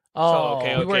that year. Oh,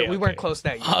 so okay. We weren't close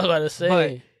that year. I was about to say.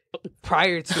 But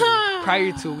prior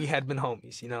to we had been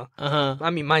homies, I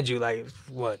mean, mind you, like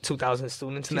 2,000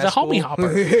 students in He's that a school. homie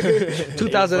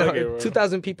hopper.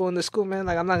 2,000 people in the school, man.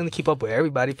 Like I'm not gonna keep up with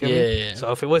everybody. Feel me? Yeah.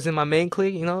 So if it wasn't my main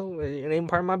clique, it ain't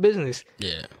part of my business.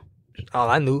 Yeah. All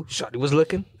I knew, Shawty was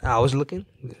looking, I was looking.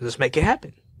 Let's make it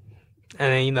happen.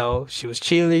 And then she was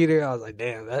cheerleader. I was like,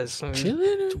 damn, that's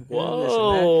cheerleader.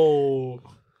 Whoa.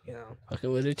 Fucking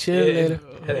with a cheerleader.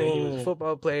 And then he was a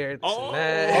football player.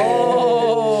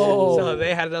 Oh. So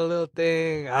they had a little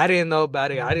thing. I didn't know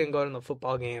about it. I didn't go to the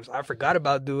football games. I forgot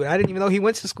about dude. I didn't even know he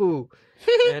went to school.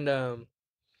 And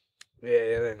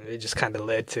it just kind of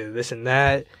led to this and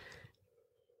that.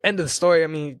 End of the story. I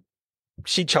mean,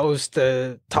 she chose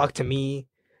to talk to me.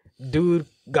 Dude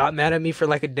got mad at me for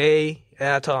like a day.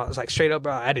 And I was like, straight up,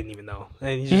 bro, I didn't even know.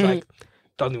 And he's just like,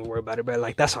 don't even worry about it, bro.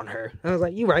 Like, that's on her. And I was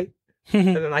like, you right.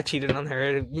 And then I cheated on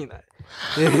her. You know.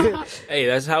 Hey,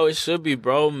 that's how it should be,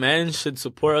 bro. Men should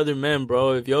support other men,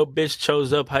 bro. If your bitch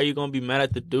chose up, how you gonna be mad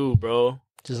at the dude, bro?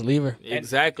 Just leave her.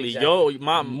 Exactly. Exactly.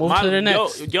 Move to the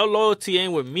next. Your loyalty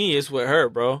ain't with me, it's with her,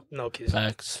 bro. No kidding.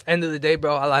 Facts. End of the day,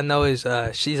 bro, all I know is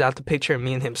she's out the picture and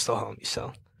me and him still homies,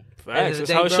 so. Facts.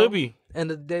 That's how it should be.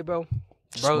 End of the day, bro.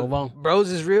 Just move on.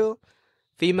 Bros is real.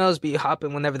 Females be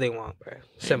hopping whenever they want, bro.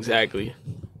 Simple. Exactly.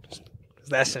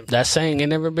 That's simple. That saying ain't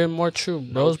never been more true.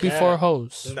 Bros before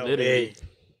hoes. No, literally.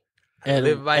 And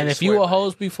if you a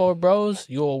hoes before bros,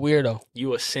 you a weirdo.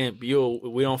 You a simp. We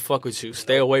don't fuck with you.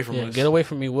 Stay away from us. Get away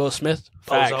from me, Will Smith.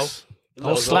 Facts.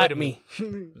 Don't slap me.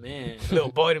 Man.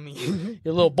 Little boy to me.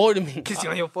 You're a little boy to me. Kiss you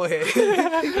on your forehead.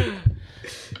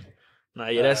 Nah,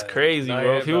 yeah, that's crazy,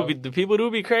 bro. The people do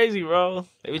be crazy, bro.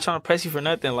 They be trying to press you for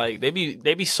nothing. Like they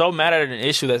be so mad at an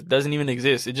issue that doesn't even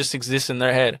exist. It just exists in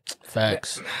their head.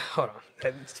 Facts. Hold on.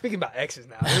 Speaking about exes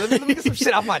now, let me get some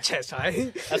shit off my chest,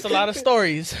 right? That's a lot of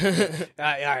stories. All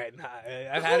right. Nah,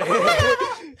 I've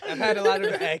had a lot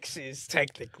of exes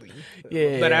technically,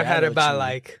 but I've had about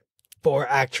like 4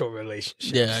 actual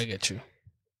relationships. Yeah, I get you.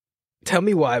 Tell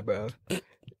me why, bro.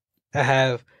 I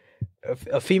have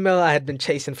a female I had been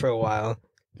chasing for a while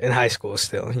in high school,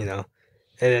 still, you know.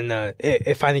 And then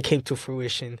it finally came to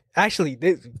fruition. Actually,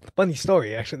 funny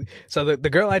story, actually. So the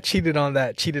girl I cheated on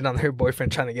her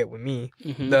boyfriend trying to get with me,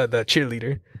 the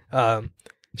cheerleader.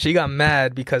 She got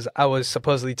mad because I was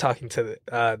supposedly talking to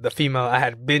the female I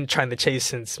had been trying to chase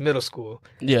since middle school.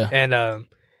 Yeah. And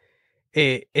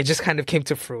it just kind of came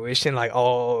to fruition, like,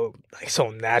 all, like, so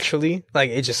naturally.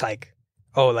 Like, it just, like,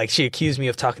 oh, like, she accused me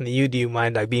of talking to you. Do you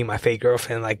mind, like, being my fake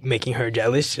girlfriend, like, making her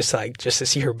jealous, just to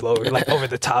see her blow, like, over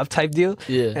the top type deal?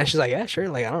 Yeah. And she's like, yeah, sure.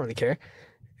 Like, I don't really care.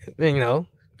 And, you know,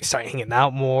 we started hanging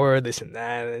out more, this and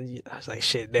that. And I was like,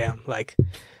 shit, damn. Like,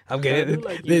 I'm getting,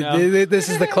 like, this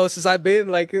is the closest I've been,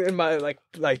 like, in my, like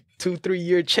 2-3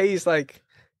 year chase. Like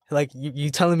you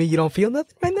telling me you don't feel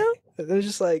nothing right now? And it was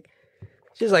just like,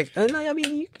 she's like, no, I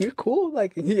mean, you're cool.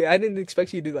 Like, yeah, I didn't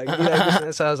expect you to, like, be like this.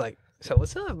 And so I was like, so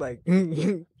what's up? Like,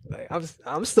 like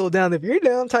I'm still down if you're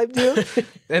down type deal.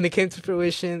 And it came to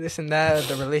fruition, this and that.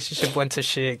 The relationship went to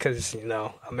shit because, you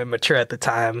know, I'm immature at the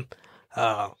time.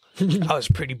 I was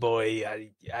a pretty boy.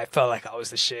 I felt like I was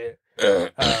the shit.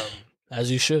 As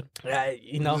you should.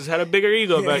 You know. You just had a bigger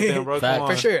ego back then, bro. Come on.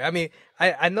 For sure. I mean,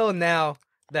 I know now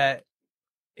that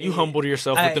you humbled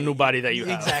yourself with the new body that you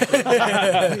have. Exactly.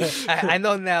 I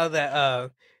know now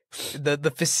that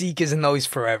the physique isn't always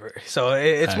forever. So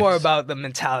it's more about the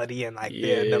mentality and, like,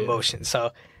 the emotion.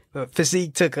 So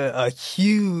physique took a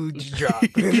huge drop.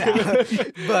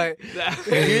 But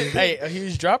hey, a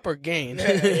huge drop or gain? Yeah,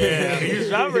 a huge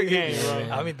drop or gain, bro.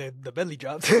 I mean, the belly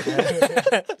dropped.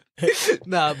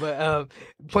 Nah, but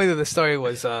point of the story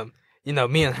was, you know,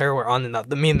 me and her were on and off.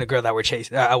 Me and the girl that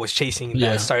I was chasing,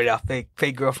 that started off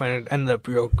fake girlfriend, ended up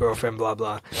real girlfriend, blah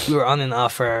blah. We were on and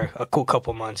off for a cool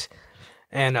couple months,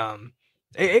 and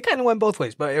it kind of went both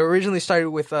ways. But it originally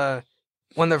started with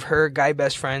one of her guy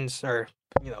best friends, or,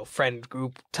 you know, friend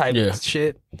group type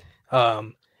shit.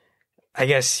 I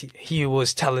guess he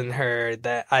was telling her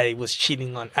that I was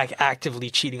actively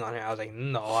cheating on her. I was like,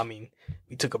 no, I mean,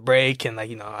 we took a break, and,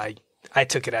 like, you know, I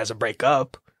took it as a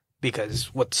breakup, because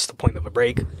what's the point of a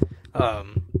break?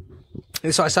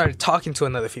 And so I started talking to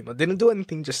another female. Didn't do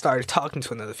anything, just started talking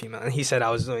to another female. And he said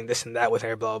I was doing this and that with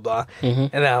her, blah, blah, blah.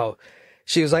 And now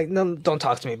she was like, no, don't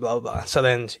talk to me, blah, blah, blah. So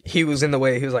then he was in the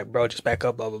way. He was like, bro, just back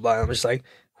up, blah, blah, blah. And I'm just like,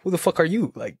 who the fuck are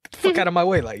you? Like, fuck out of my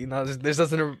way. Like, you know, this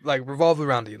doesn't, like, revolve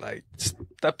around you. Like,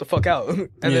 step the fuck out. And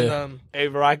then, hey,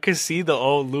 bro, I could see the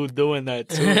old Lou doing that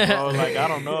too, bro. Like, I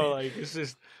don't know. Like, it's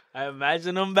just, I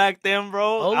imagine him back then,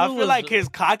 bro. I feel like his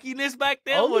cockiness back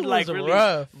then would, like, really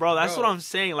rough. Bro, that's what I'm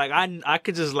saying. Like, I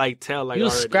could just, like, tell, like, he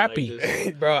was already, scrappy.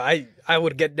 Like, bro, I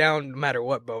would get down no matter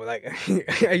what, bro. Like,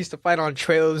 I used to fight on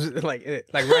trails, like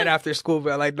right after school,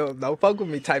 bro. Like, no fuck with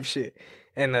me type shit.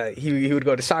 And he would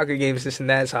go to soccer games, this and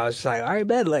that. So I was just like, all right,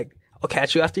 bet, like, I'll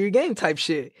catch you after your game type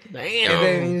shit. Damn. And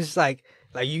then he was like,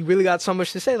 you really got so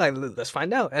much to say, like, let's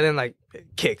find out. And then, like,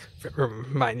 kick,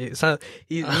 remind you. So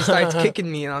he starts kicking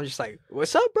me, and I'm just like,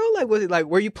 what's up, bro? Like, was it like,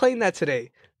 where you playing that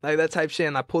today? Like, that type shit.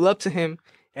 And I pull up to him,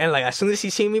 and, like, as soon as he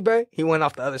seen me, bro, he went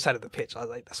off the other side of the pitch. I was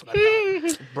like, that's what I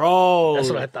thought. Bro. That's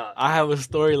what I thought. I have a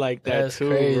story like that, that's too,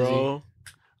 crazy. Bro.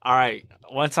 All right.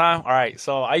 One time, all right,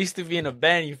 so I used to be in a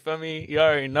band, you feel me? You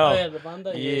already know. Oh, yeah, the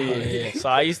banda? Yeah. So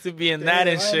I used to be in that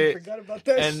and shit. Forgot about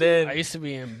that and then I used to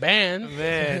be in band.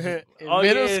 Man. in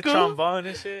middle school. Trombone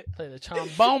and shit. Play the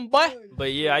trombone, boy.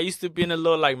 But yeah, I used to be in a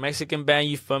little, like, Mexican band,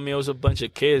 you feel me? It was a bunch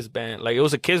of kids band. Like, it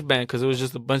was a kids band because it was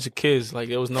just a bunch of kids. Like,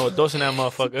 there was no adults in that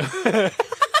motherfucker.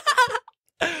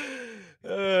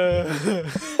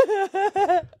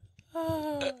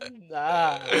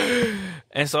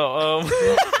 so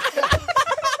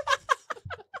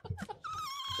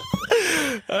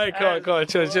all right, come on,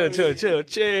 chill.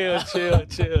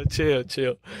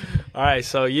 All right,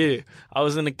 so yeah, I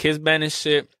was in the kids band and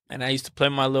shit, and I used to play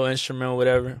my little instrument or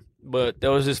whatever. But there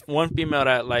was this one female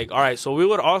that, like, all right, so we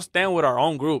would all stand with our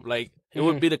own group. Like, it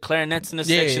would be the clarinets in the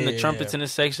section, the trumpets in the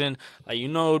section. Like, you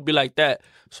know, it would be like that.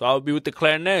 So I would be with the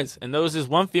clarinets. And there was this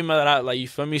one female that I, like, you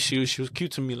feel me? She was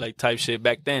cute to me, like, type shit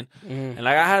back then. And,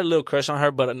 like, I had a little crush on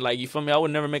her, but, like, you feel me? I would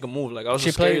never make a move. Like, I was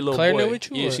a scary little boy. She played clarinet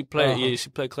with you? Yeah, she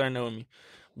played clarinet with me.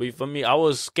 But you feel me? I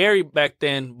was scary back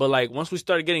then. But, like, once we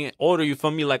started getting older, you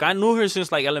feel me? Like, I knew her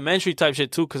since, like, elementary type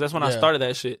shit, too, because that's when I started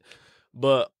that shit.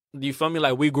 But... you feel me?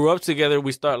 Like, we grew up together.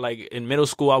 We start, like, in middle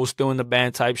school, I was still in the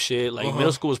band type shit. Like,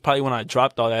 middle school was probably when I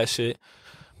dropped all that shit.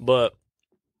 But,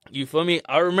 you feel me?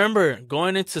 I remember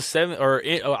going into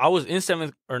I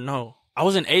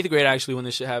was in 8th grade, actually, when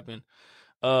this shit happened.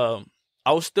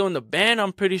 I was still in the band,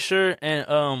 I'm pretty sure,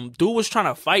 and dude was trying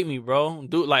to fight me, bro.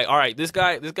 Dude, like, all right, this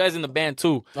guy's in the band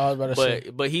too. I was about to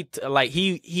say. But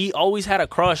he always had a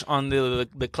crush on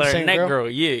the clarinet girl.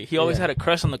 Yeah, he always had a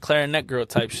crush on the clarinet girl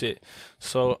type shit.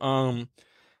 So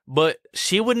but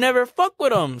she would never fuck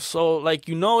with him. So, like,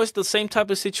 you know, it's the same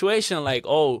type of situation. Like,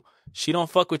 oh, she don't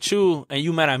fuck with you, and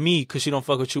you mad at me because she don't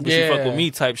fuck with you, but she fuck with me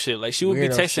type shit. Like, she would be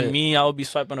texting me, I would be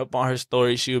swiping up on her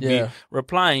story, she would be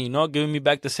replying, you know, giving me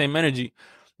back the same energy.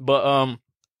 But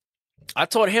I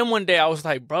told him one day, I was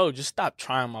like, bro, just stop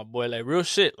trying, my boy. Like, real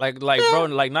shit. Like, bro,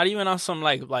 like, not even on some,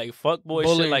 like fuck boy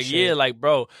shit. Like, yeah, like,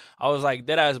 bro. I was like,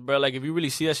 deadass, bro. Like, if you really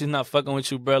see that she's not fucking with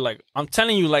you, bro, like, I'm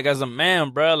telling you, like, as a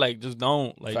man, bro, like, just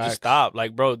don't. Like, just stop.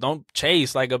 Like, bro, don't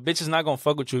chase. Like, a bitch is not gonna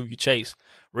fuck with you if you chase.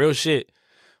 Real shit.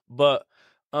 But,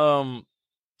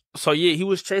 so yeah, he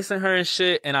was chasing her and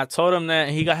shit, and I told him that,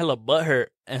 and he got hella butthurt.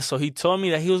 And so he told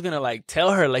me that he was gonna, like,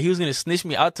 tell her, like, he was gonna snitch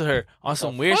me out to her on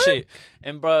some weird shit.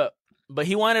 And, bro, but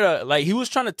he wanted to, like, he was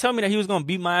trying to tell me that he was gonna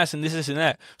beat my ass and this and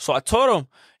that. So I told him,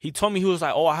 he told me, he was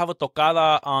like, oh, I have a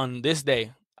tocada on this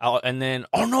day. And then,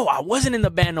 oh no, I wasn't in the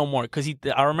band no more, because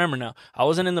I remember now, I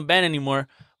wasn't in the band anymore,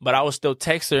 but I would still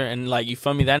text her, and, like, you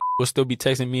feel me, that would still be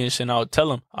texting me and shit, and I would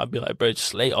tell him, I'd be like, bro,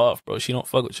 just lay off, bro, she don't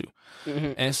fuck with you.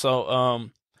 And so,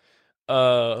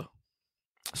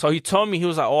 so he told me, he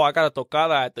was like, oh, I got a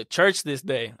tocada at the church this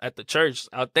day, at the church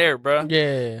out there, bro.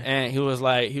 Yeah. And he was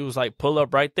like, pull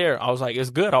up right there. I was like, it's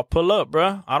good, I'll pull up,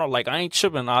 bro. I ain't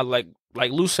tripping. I like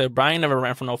Lou said, bro, I ain't never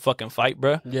ran from no fucking fight,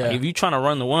 bro. Yeah. Like, if you trying to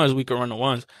run the ones, we can run the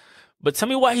ones. But tell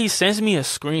me why he sends me a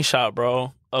screenshot,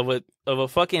 bro, of a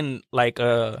fucking, like,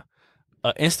 a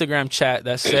Instagram chat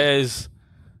that says,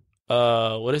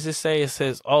 what does it say? It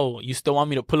says, oh, you still want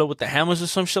me to pull up with the hammers or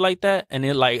some shit like that? And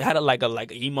it, like, had a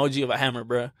emoji of a hammer,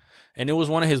 bro. And it was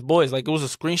one of his boys. Like, it was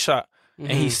a screenshot.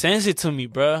 And he sends it to me,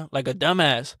 bro, like a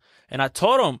dumbass. And I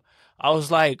told him, I was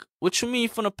like, what you mean you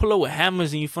finna pull up with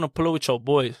hammers and you finna pull up with your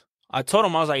boys? I told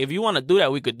him, I was like, if you want to do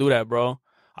that, we could do that, bro.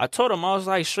 I told him, I was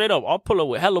like, straight up, I'll pull up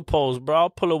with hella poles, bro. I'll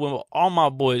pull up with all my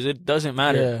boys. It doesn't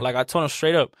matter. Yeah. Like, I told him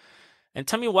straight up. And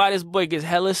tell me why this boy gets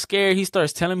hella scared. He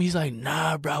starts telling me, he's like,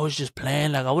 nah, bro, I was just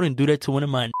playing. Like, I wouldn't do that to one of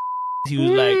my He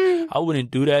was like, I wouldn't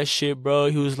do that shit, bro.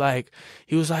 He was like,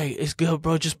 it's good,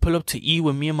 bro. Just pull up to eat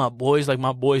with me and my boys. Like,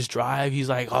 my boys drive. He's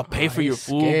like, I'll pay for your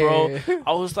food, bro.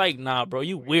 I was like, nah, bro,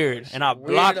 you weird. And I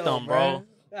blocked him, bro.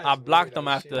 I blocked him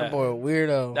after that. Boy,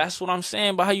 weirdo. That's what I'm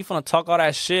saying. But how you finna talk all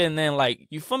that shit and then, like,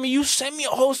 you feel me? You sent me a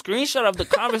whole screenshot of the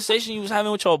conversation you was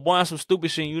having with your boy on some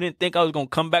stupid shit. And you didn't think I was gonna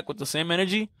come back with the same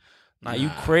energy? Nah, you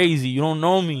crazy. You don't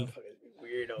know me.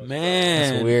 Weirdo.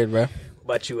 Man. That's weird, bro.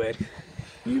 But you, Ed.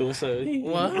 Yo, what's up?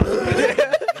 What? Let's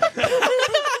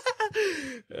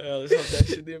hope that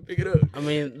shit didn't pick it up. I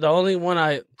mean, the only one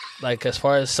I, like, as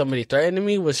far as somebody threatening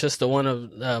me, was just the one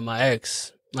of my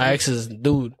ex. My ex's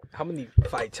dude. How many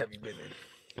fights have you been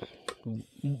in?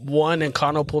 One, and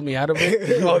Kano pulled me out of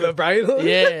it. Oh, the Brian?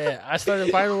 Yeah, I started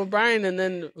fighting with Brian, and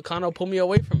then Kano pulled me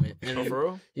away from it. And, for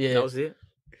real? Yeah, that was it.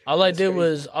 All I did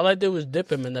was dip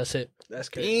him, and that's it. That's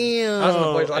crazy.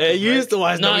 Damn. You used to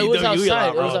watch No, it was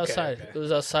outside. Bro. It was outside. Okay. It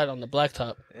was outside on the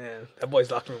blacktop. Yeah, that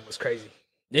boy's locker room was crazy.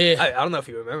 Yeah, I don't know if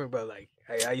you remember, but like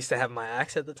I used to have my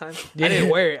axe at the time. Yeah. I didn't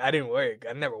wear it.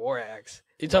 I never wore an axe.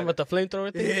 You talking about the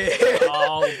flamethrower thing? Yeah.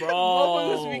 Oh, bro.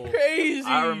 Motherfuckers must be crazy.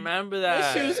 I remember that.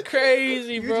 That shit was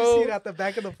crazy, bro. You just see it at the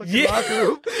back of the fucking locker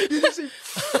room. You just see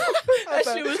that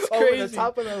shit was crazy. Over the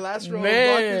top of the last row of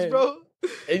lockers, bro.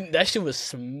 And that shit was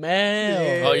smell.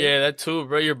 Yeah. Oh, yeah, that too,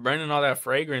 bro. You're burning all that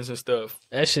fragrance and stuff.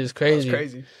 That shit is crazy. That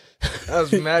was crazy. That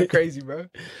was mad crazy, bro.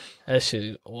 That shit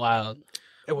is wild.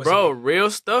 Bro,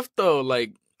 real stuff, though.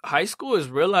 Like, high school is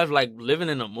real life, like, living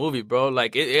in a movie, bro.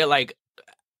 Like, it like...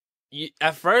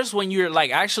 at first when you're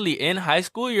like actually in high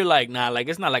school, you're like, nah, like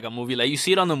it's not like a movie. Like you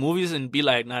see it on the movies and be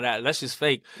like, nah, that's just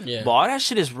fake. Yeah. But all that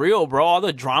shit is real, bro. All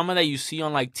the drama that you see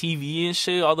on like TV and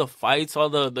shit, all the fights, all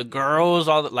the girls,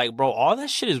 all the like, bro, all that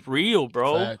shit is real,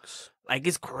 bro. Facts. Like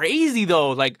it's crazy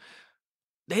though. Like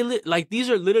like these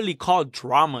are literally called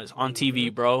dramas on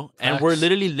TV, bro, and we're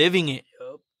literally living it.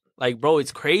 Like, bro,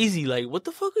 it's crazy. Like, what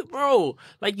the fuck, bro?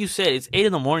 Like you said, it's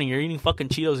 8 a.m. You're eating fucking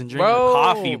Cheetos and drinking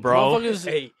coffee, bro.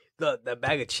 Hey, the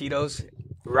bag of Cheetos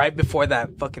right before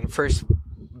that fucking first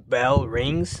bell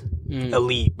rings,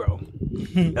 elite, bro.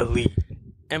 Elite.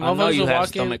 And I know you have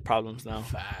stomach problems now.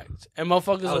 Fact. And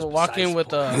motherfuckers were walking with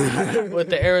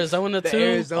the Arizona too.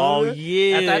 Arizona. Oh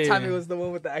yeah. At that time, it was the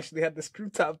one with actually had the screw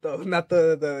top though, not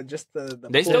the just the.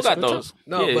 They still got those.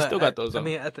 No, yeah, they still got those. I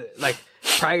mean, at the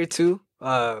prior to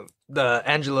the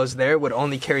Angelos there would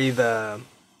only carry the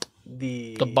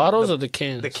bottles or the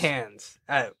cans. The cans.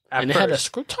 At and it had a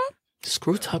screw top.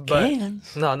 Screw top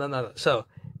cans. No. So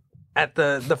at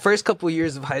the first couple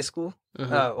years of high school.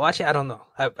 Well, actually, I don't know.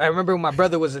 I remember when my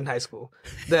brother was in high school,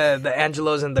 the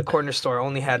Angelos and the corner store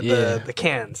only had the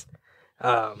cans.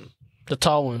 The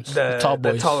tall ones. The tall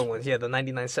boys. The taller ones, yeah, the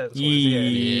 99 cents ones.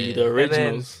 Yeah, the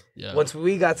originals. And then, once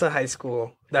we got to high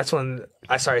school, that's when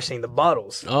I started seeing the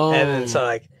bottles. Oh. And then, so,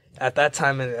 like, at that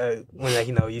time, when, like,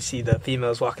 you know, you see the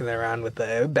females walking around with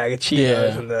the bag of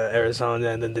Cheetos and the Arizona,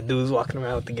 and then the dudes walking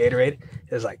around with the Gatorade,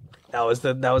 it was like, that was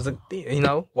the you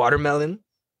know, watermelon.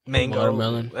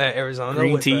 Mango, Arizona,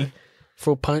 green tea,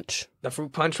 fruit punch. The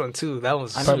fruit punch one too. That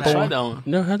was. I never tried that one.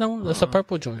 Never had that one. That's a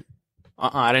purple joint.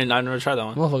 I never tried that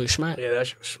one. Motherfucker smack. Yeah, that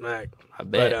shit was smack. I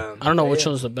bet. I don't know which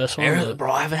one's the best one.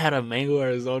 Bro, I haven't had a mango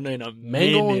Arizona in a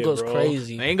mango minute, one goes bro.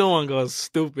 crazy. Mango one goes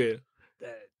stupid.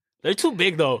 They're too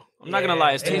big though. I'm not gonna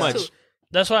lie, it's too much.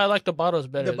 That's why I like the bottles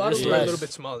better. The bottles are a little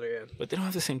bit smaller, yeah. But they don't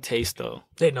have the same taste though.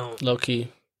 They don't. Low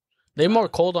key, they more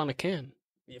cold on a can.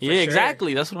 Yeah,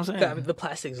 exactly. That's what I'm saying. The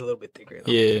plastic's a little bit thicker.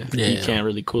 Though. Yeah, you can't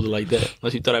really cool it like that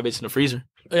unless you throw that bitch in the freezer.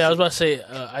 Yeah, I was about to say,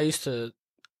 I used to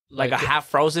like a half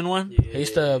frozen one. Yeah. I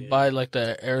used to buy like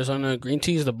the Arizona green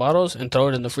teas, the bottles, and throw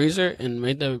it in the freezer and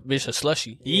make the bitch a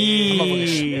slushy.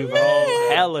 Yeah, bro,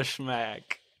 hella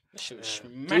smack.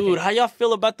 Dude, how y'all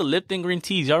feel about the Lipton green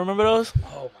teas? Y'all remember those?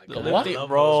 Oh my god,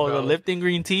 bro, the Lipton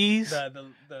green teas.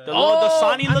 The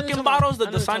Sonny looking bottles,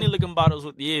 the Sonny looking bottles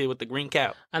with the green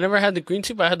cap. I never had the green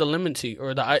tea, but I had the lemon tea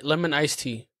or the lemon iced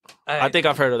tea. I think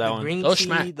I've heard of that the one. Green those tea,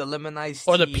 smack. the lemon iced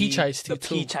tea, or the peach iced tea.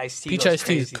 Peach iced tea. Peach iced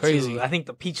tea is crazy. I think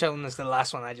the peach one is the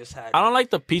last one I just had. I don't like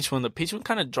the peach one. The peach one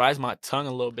kind of dries my tongue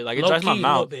a little bit. Like it dries my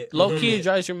mouth. Low key, it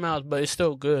dries your mouth, but it's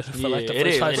still good for like the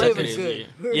first 5 seconds. Good.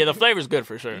 Yeah, the flavor's good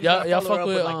for sure. Y'all fuck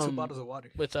with like 2 bottles of water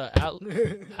with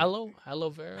aloe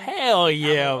vera. Hell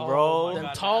yeah, bro. Them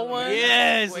tall ones.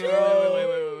 Yes,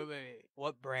 bro. Wait.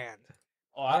 What brand?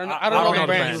 Oh, I don't know the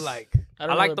brand you like.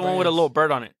 I like the one with a little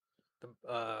bird on it.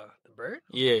 The bird?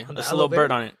 Yeah, there's a little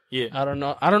bird on it. Yeah. I don't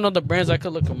know the brands. I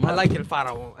could look them up. I like El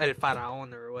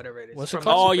Faraón or whatever it is. What's it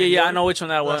called? Oh yeah, I know which one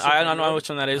that was. I know which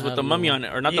one that is with the mummy on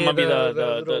it, or not the mummy,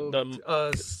 the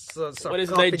what is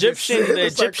it? The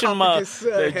Egyptian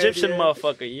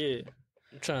motherfucker. Yeah.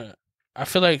 I'm trying to. I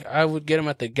feel like I would get them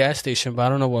at the gas station, but I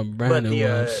don't know what brand it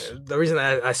was. The reason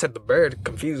I said the bird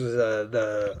confused was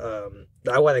the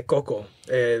agua de coco,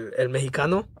 el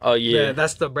mexicano. Oh yeah,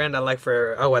 that's the brand I like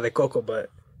for agua de coco, but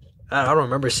I don't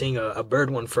remember seeing a bird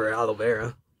one for aloe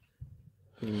vera.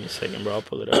 Give me a second, bro. I'll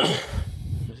pull it up.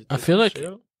 I feel like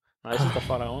I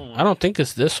don't think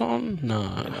it's this one. No,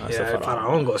 yeah,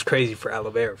 Faraón goes crazy for aloe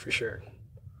vera for sure.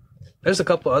 There's a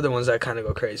couple other ones that kind of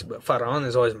go crazy, but Faraón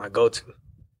is always my go-to.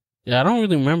 Yeah, I don't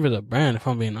really remember the brand, if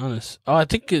I'm being honest. Oh, I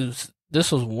think this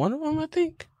was one of them, I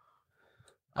think.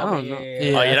 I don't know.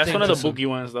 Yeah, that's one of the bookie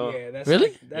ones, though. Yeah, that's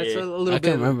really? That's a little bit. I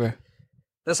can't remember.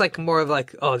 That's like more of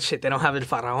like, oh, shit, they don't have it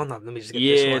Faraón. Let me just get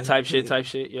this one. Yeah, type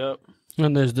shit, yep.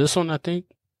 And there's this one, I think.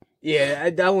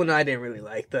 Yeah, that one I didn't really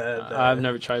like. I've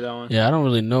never tried that one. Yeah, I don't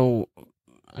really know.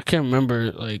 I can't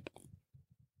remember, like...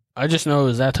 I just know it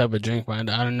was that type of drink, but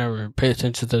I never pay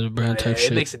attention to the brand type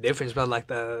shit. It makes a difference, but like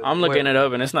I'm looking it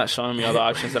up and it's not showing me all the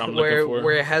options that I'm looking for.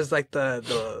 Where it has like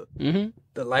the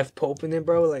live pulp in it,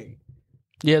 bro. Like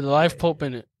yeah, the live pulp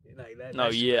in it. Like that. No,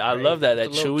 yeah, I love that.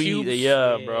 That chewy,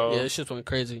 bro. Yeah, this shit went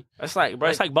crazy. It's like, bro,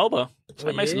 it's like boba. It's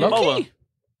like Mexican boba.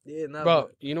 Yeah,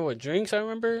 bro. You know what drinks I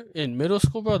remember in middle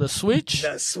school, bro? The Switch.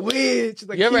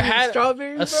 The you ever had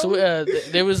strawberry?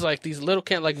 There was like these little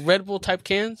cans, like Red Bull type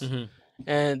cans.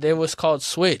 And it was called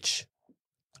Switch.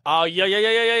 Oh, yeah.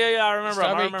 I remember.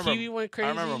 Strawberry kiwi went crazy. I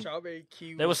remember. Strawberry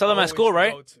kiwi. They would sell them at school,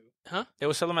 right? Huh? They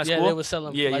would sell them at school? Yeah, they would sell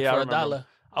them for $1.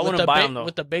 I wouldn't buy them, though.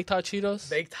 With the baked hot Cheetos?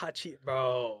 Baked hot Cheetos,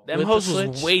 bro. Them hoes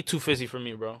was way too fizzy for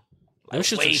me, bro. Them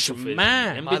shits way too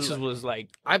mad. Them bitches was like.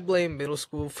 I blame middle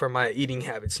school for my eating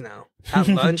habits now. At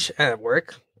lunch and at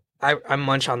work, I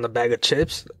munch on the bag of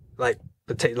chips, like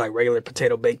regular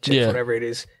potato baked chips, whatever it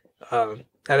is, and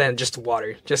then just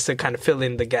water, just to kind of fill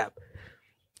in the gap.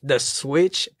 The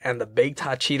Switch and the baked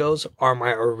hot Cheetos are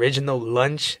my original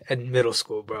lunch in middle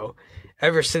school, bro.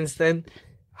 Ever since then,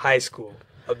 high school.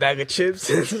 A bag of chips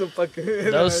and some fucking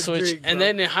those Switch, drink, and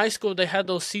then in high school they had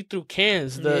those see-through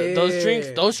cans. Those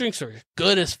drinks are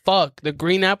good as fuck. The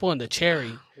green apple and the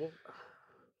cherry.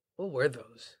 What were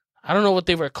those? I don't know what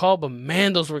they were called, but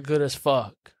man, those were good as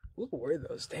fuck. What were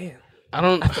those? Damn.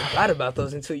 I forgot about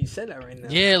those until you said that right now.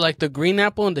 Yeah, like the green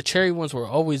apple and the cherry ones were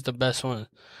always the best ones.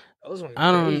 Those ones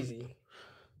were crazy.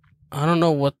 I don't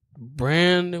know what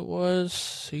brand it was.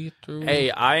 See-through.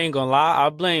 Hey, I ain't gonna lie. I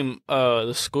blame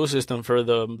the school system for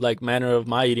the manner of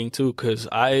my eating too. Cause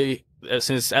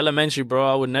since elementary,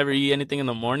 bro, I would never eat anything in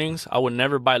the mornings. I would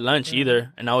never buy lunch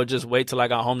either, and I would just wait till I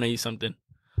got home to eat something.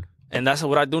 And that's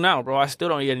what I do now, bro. I still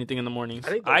don't eat anything in the mornings.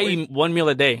 I eat one meal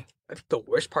a day. I think the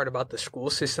worst part about the school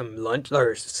system lunch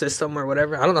or system or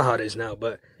whatever, I don't know how it is now,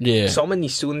 but so many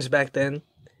students back then.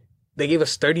 They gave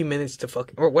us 30 minutes to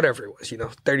fucking, or whatever it was,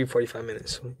 30, 45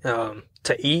 minutes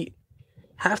to eat.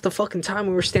 Half the fucking time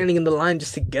we were standing in the line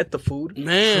just to get the food.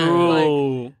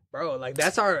 Man. Bro,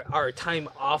 that's our time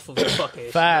off of the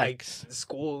fucking facts.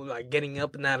 School, getting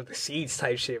up and out of the seats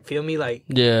type shit. Feel me?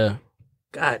 Yeah.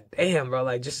 God damn,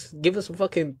 bro. Just give us a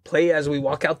fucking play as we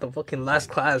walk out the fucking last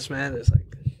class, man. It's like.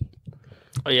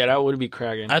 Oh, yeah, that would be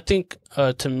cracking. I think,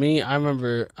 to me, I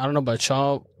remember, I don't know about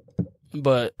y'all,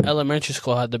 but elementary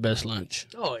school had the best lunch.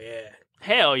 Oh, yeah.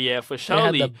 Hell yeah, for sure.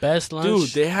 They had the best lunch. Dude,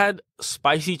 they had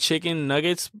spicy chicken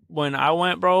nuggets when I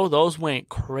went, bro. Those went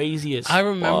crazy as fuck. I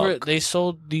remember they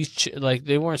sold these,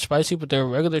 they weren't spicy, but they were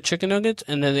regular chicken nuggets,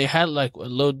 and then they had, a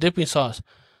little dipping sauce.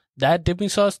 That dipping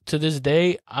sauce, to this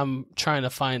day, I'm trying to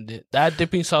find it. That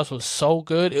dipping sauce was so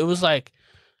good. It was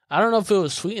I don't know if it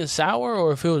was sweet and sour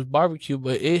or if it was barbecue,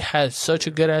 but it had such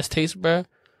a good-ass taste, bro.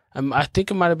 I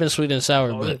think it might have been sweet and sour.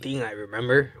 The only thing I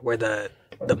remember were the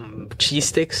cheese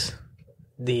sticks,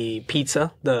 the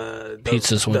pizza, the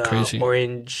pizzas went crazy.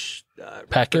 Orange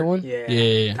packet one.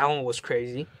 Yeah, that one was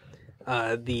crazy.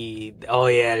 Parrot.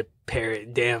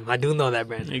 Damn, I do know that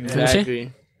brand.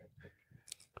 Exactly.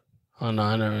 Oh no,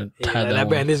 I never had that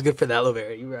brand is good for the aloe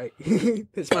vera. You're right.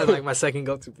 It's probably my second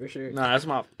go-to for sure. Nah, that's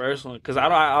my first one because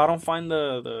I don't find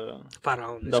the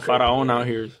Faraón out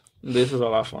here. This is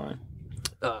all I find.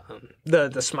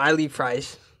 The smiley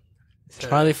fries.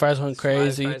 Smiley fries went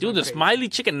crazy. Dude, the smiley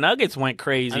chicken nuggets went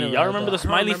crazy. Y'all remember the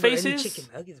smiley faces? Chicken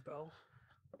nuggets, bro.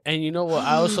 And you know what?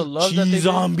 I also love cheese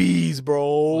zombies,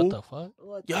 bro. What the fuck?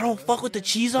 Y'all don't fuck with the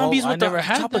cheese zombies with the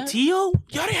Tapatio?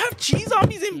 Y'all didn't have cheese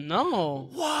zombies in. No.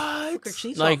 What?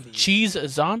 Cheese zombies?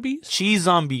 Cheese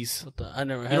zombies. I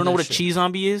never had. You don't know what a cheese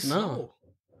zombie is? No.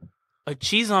 A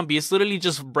cheese zombie is literally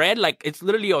just bread. It's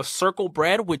literally a circle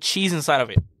bread with cheese inside of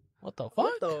it. What the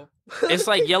fuck? It's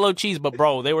like yellow cheese, but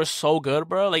bro, they were so good,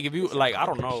 bro. If you I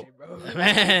don't know,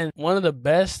 man. One of the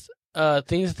best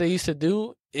things they used to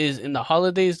do is in the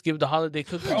holidays give the holiday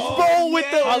cookies. Bro,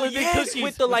 with the holiday cookies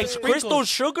with the crystal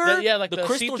sugar. The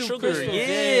crystal sugar. Crystals.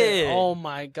 Yeah. Oh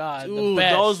my god, dude, the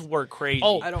best. Those were crazy.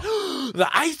 Oh, the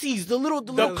ices, the little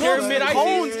pyramid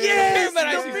cones. ices. Yes,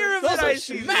 the pyramid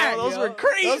ices. Those were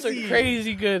crazy. Those are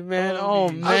crazy good, man. Oh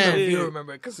man. I don't know if you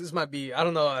remember because this might be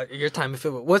your time.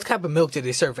 What type of milk did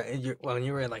they serve when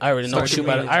you were in I already know what you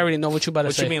about. I already know what you about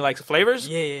to say. What you mean, flavors?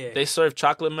 Yeah. They serve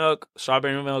chocolate milk,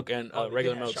 strawberry milk, and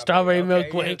regular milk. Strawberry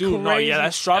milk went crazy. No, yeah,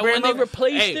 that's strawberry milk. They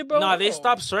replaced it, bro. Nah, they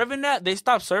stopped serving that. They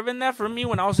stopped serving that for me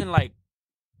when I was in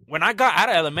when I got out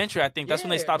of elementary. I think that's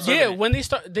when they stopped serving. Yeah, when they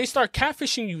start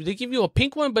catfishing you, they give you a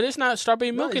pink one, but it's not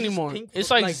strawberry milk anymore. It's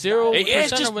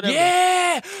 0% or whatever.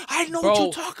 Yeah, I know what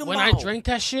you're talking when about. I drank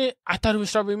that shit, I thought it was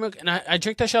strawberry milk, and I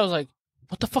drank that shit. I was like,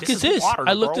 what the fuck is this? Water,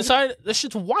 I looked bro. inside. This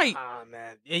shit's white. Ah,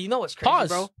 man. Yeah, you know what's crazy,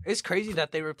 bro? It's crazy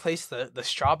that they replaced the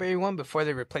strawberry one before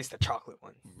they replaced the chocolate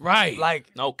one. Right.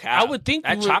 No cap. I would think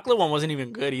that chocolate one wasn't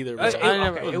even good either. Bro.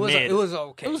 It was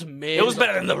okay. It was mid. It was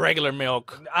better than the regular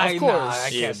milk. Of course. I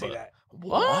can't say that.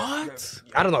 What?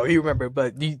 I don't know if you remember,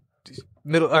 but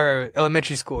middle or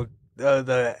elementary school,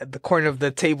 the corner of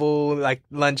the table,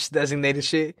 lunch designated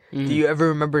shit. Do you ever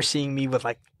remember seeing me with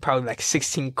probably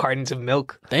 16 cartons of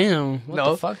milk? Damn. What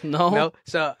the fuck? No.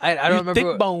 So I don't remember.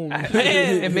 Thick bone.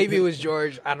 And maybe it was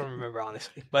George. I don't remember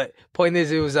honestly. But point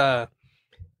is, it was a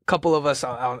couple of us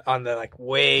on the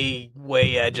way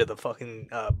edge of the fucking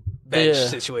bench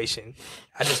situation.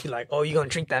 I'd just be like, "Oh, you gonna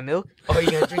drink that milk? Oh, you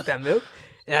gonna drink that milk?"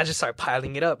 And I just started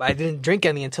piling it up. I didn't drink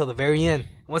any until the very end.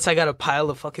 Once I got a pile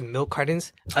of fucking milk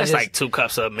cartons, that's 2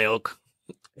 cups of milk.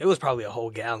 It was probably a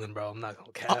whole gallon, bro. I'm not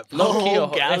gonna cap. Low-key, a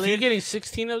gallon? If you're getting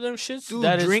 16 of them shits, Dude,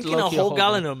 that is drinking a whole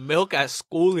gallon of milk at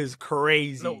school is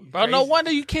crazy. No, bro, no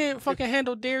wonder you can't fucking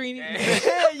handle dairy.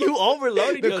 You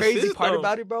overloaded your crazy system. part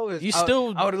about it, bro, is You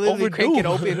still I would literally crank it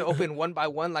overdue. open one by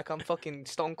one like I'm fucking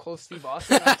Stone Cold Steve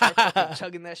Austin. I start fucking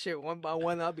chugging that shit one by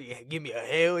one. I'll be give me a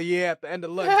hell yeah at the end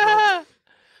of lunch, bro.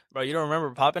 Bro, you don't remember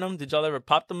popping them? Did y'all ever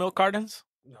pop the milk cartons?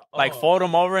 No. Like fold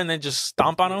them over and then just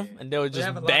stomp on them, and they would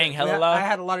just bang hella loud. I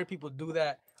had a lot of people do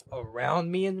that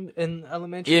around me in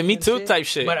elementary. Yeah, me and too, shit, type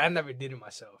shit. But I never did it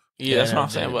myself. Yeah, that's what I'm Yeah,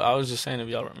 saying. man. But I was just saying if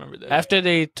y'all remember that. After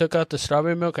they took out the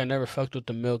strawberry milk, I never fucked with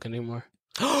the milk anymore.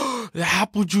 The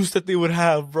apple juice that they would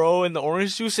have, bro, and the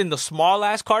orange juice in the small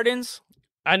ass cartons.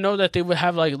 I know that they would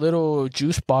have like little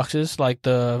juice boxes, like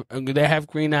they have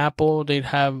green apple. They'd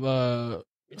have. You're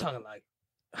talking like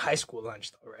high school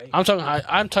lunch, though, right? I'm talking high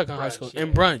Brunch, school yeah.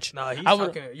 in brunch. No,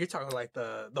 you're talking like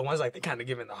the ones like they kind of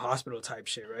give in the hospital type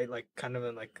shit, right? Like kind of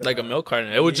in like A milk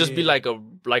carton. It would just be like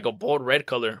a bold red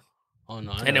color. Oh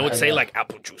no! And it would say like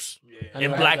apple juice Yeah.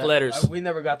 in black letters. We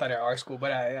never got that at our school,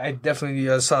 but I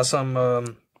definitely saw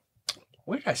some.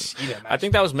 Where did I see them? I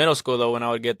think that was middle school though when I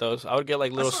would get those. I would get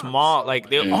like little That's what I'm small saying, like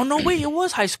they. like- Oh no, wait, it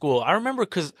was high school. I remember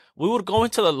because we would go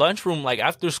into the lunchroom like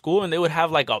after school and they would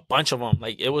have like a bunch of them.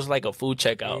 Like it was like a food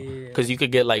checkout because you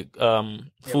could get like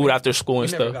food after school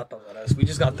and we never stuff. got those at us. We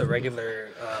just got the regular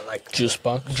like Juice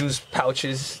box. juice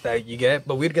pouches that you get,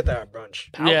 but we'd get that at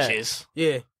brunch. Pouches.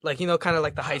 Yeah, like kind of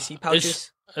like the high C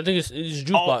pouches. I think it's juice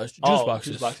boxes.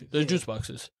 Juice boxes. They're juice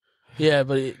boxes. Yeah,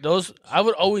 but those I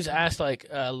would always ask like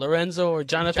Lorenzo or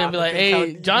Jonathan, be like,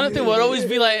 "Hey," Jonathan would always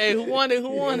be like, "Hey, who won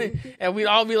it?" And we'd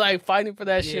all be like fighting for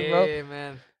that shit, bro. Yeah,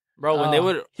 man. Bro, when they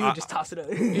would He would just toss it up.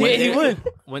 Yeah, he would.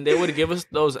 When they would give us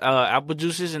those apple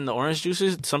juices and the orange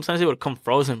juices, sometimes they would come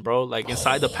frozen, bro, like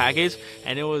inside the package,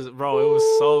 and it was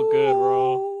so good,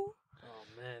 bro. Oh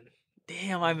man.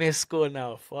 Damn, I miss school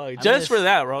now. Fuck, just for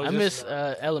that, bro. I Just miss for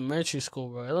that. elementary school,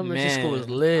 bro. Elementary Man, school was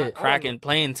lit. cracking,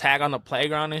 playing tag on the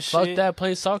playground and shit. Fuck that,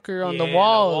 playing soccer on the Yeah,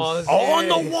 walls. Oh, on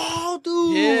the wall,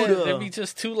 dude. Yeah, there'd be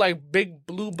just two like big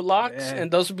blue blocks, Yeah.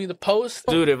 and those would be the posts.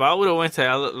 Dude, if I would have went to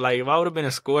if I would have been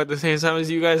in school at the same time as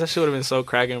you guys, that shit would have been so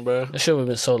cracking, bro. That shit would have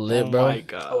been so lit, Oh bro. my I would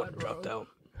god, have dropped out.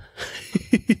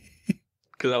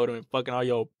 because I would have been fucking all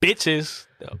your bitches.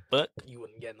 The fuck. You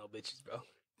wouldn't get no bitches, bro.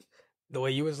 The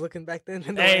way you was looking back then.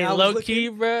 And the Hey, way I was low looking. key,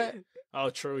 bro. Oh,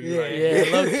 true. Yeah, You're right.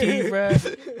 Yeah, low key, bro.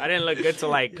 I didn't look good till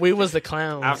like We was the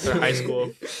clowns after high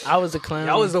school. I was the clown.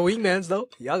 Y'all was the wingmans though.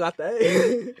 Y'all got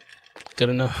that. good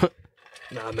enough.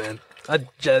 Nah, man. I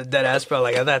just dead ass, bro.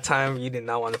 Like at that time, you did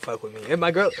not want to fuck with me. And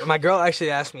my girl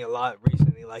actually asked me a lot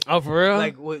recently. Like, Oh, for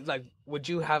real? would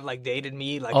you have like dated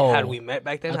me? Like, Oh. had we met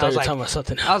back then? I I thought was you were like, talking about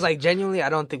something. I was like, genuinely, I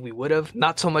don't think we would have.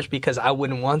 Not so much because I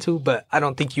wouldn't want to, but I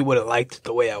don't think you would have liked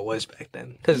the way I was back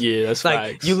then. Cause Yeah, that's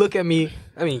like facts. you look at me.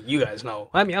 I mean, you guys know.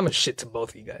 I mean, I'm a shit to both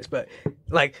of you guys, but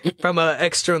like from an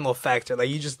external factor, like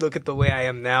you just look at the way I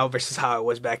am now versus how I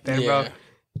was back then, bro. Yeah.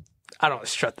 I don't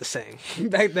strut the same.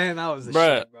 Back then, I was the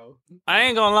Bruh. shit, bro. I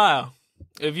ain't gonna lie.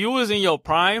 If you was in your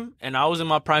prime and I was in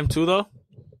my prime too, though.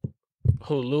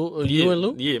 Who, Lou? You and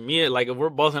Lou? Yeah, me. Like if we're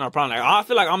both in our prime, like I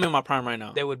feel like I'm in my prime right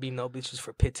now. There would be no bitches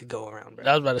for Pitt to go around, bro.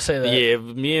 I was about to say that. Yeah, if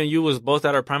me and you was both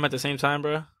at our prime at the same time,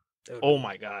 bro. Oh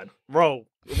my god, bro,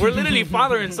 we're literally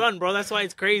father and son, bro. That's why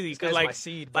it's crazy. Cause That's like, my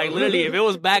seed, bro. like literally, if it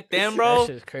was back then, bro,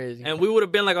 That shit's crazy. and we would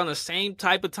have been like on the same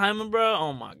type of timing, bro.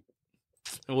 Oh my,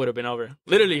 it would have been over.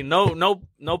 Literally, no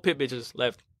pit bitches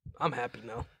left. I'm happy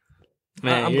now.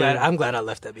 Man, I'm glad I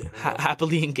left that behind. bro.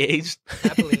 happily engaged.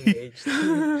 Happily engaged.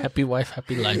 Happy wife,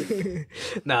 happy life.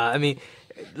 Nah, I mean,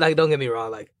 like, don't get me wrong.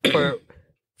 Like,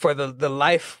 for the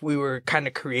life we were kind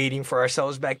of creating for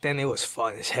ourselves back then, it was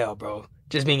fun as hell, bro.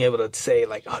 Just being able to say,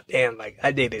 like, oh, damn, like,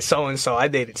 I dated so-and-so, I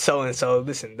dated so-and-so,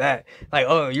 this and that. Like,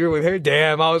 oh, you were with her?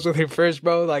 Damn, I was with her first,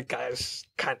 bro. Like, guys,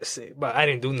 kind of sick. But I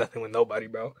didn't do nothing with nobody,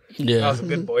 bro. I Yeah. was a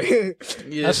good boy.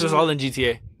 Yeah, this was all in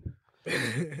GTA.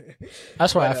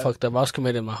 That's why I fucked up. I was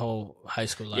committed my whole high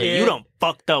school life. Yeah, you done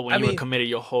fucked up when I you were mean- committed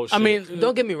your whole shit. I mean,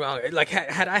 Don't get me wrong. Like,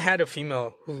 had I had a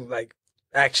female who, like,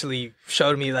 actually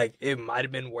showed me, like, it might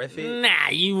have been worth it. nah,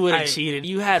 you would I- have cheated.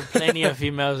 You had plenty of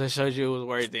females that showed you it was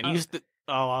worth it. I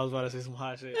was about to say some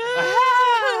hot shit.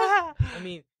 I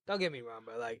mean, don't get me wrong,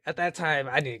 bro. Like at that time,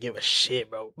 I didn't give a shit,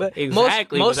 bro. But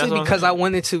Exactly, but mostly that's what I'm because I saying.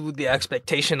 went into the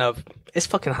expectation of it's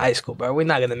fucking high school, bro. We're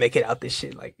not gonna make it out this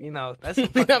shit. Like that's.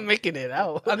 we're not making it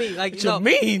out. I mean, like What you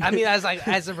mean? I mean,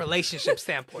 as a relationship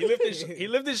standpoint. He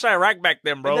lived in Chirac back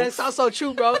then, bro. But that's also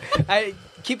true, bro. I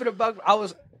keep it a buck. I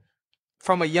was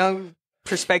from a young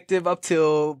perspective up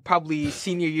till probably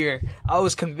senior year. I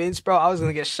was convinced, bro, I was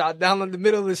gonna get shot down in the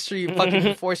middle of the street fucking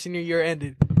before senior year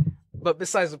ended. But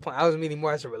besides the point, I was meaning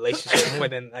more as a relationship more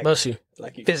than like, Bless you.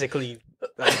 Like physically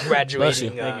like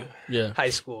graduating high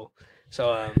school.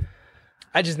 So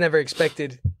I just never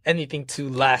expected anything to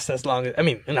last as long as, I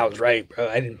mean, and I was right,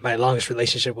 bro. My longest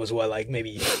relationship was like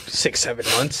maybe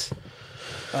 6-7 months.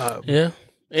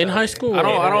 In high school.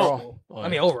 I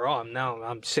mean, overall,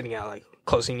 I'm sitting at like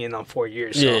closing in on 4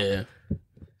 years. So. Yeah.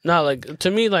 No, like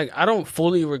to me, like I don't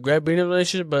fully regret being in a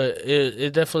relationship, but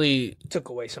it definitely took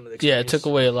away some of the experience. Yeah, it took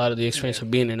away a lot of the experience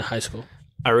of being in high school.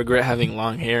 I regret having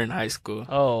long hair in high school.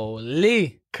 Oh,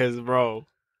 Lee. Cause bro.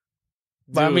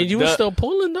 But dude, I mean, you were still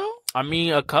pulling though. I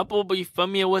mean, a couple, but you feel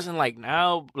me? It wasn't like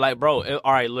now. Like, bro,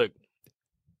 all right, look.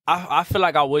 I feel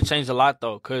like I would change a lot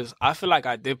though, cause I feel like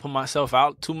I did put myself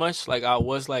out too much. Like I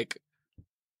was like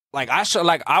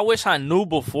I wish I knew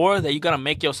before that you gotta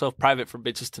make yourself private for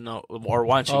bitches to know or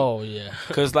want you. Oh yeah.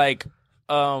 Cause like,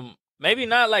 maybe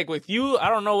not like with you. I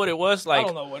don't know what it was. Like I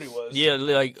don't know what it was. Yeah,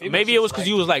 like maybe it was cause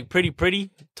you was like pretty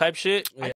type shit. Yeah.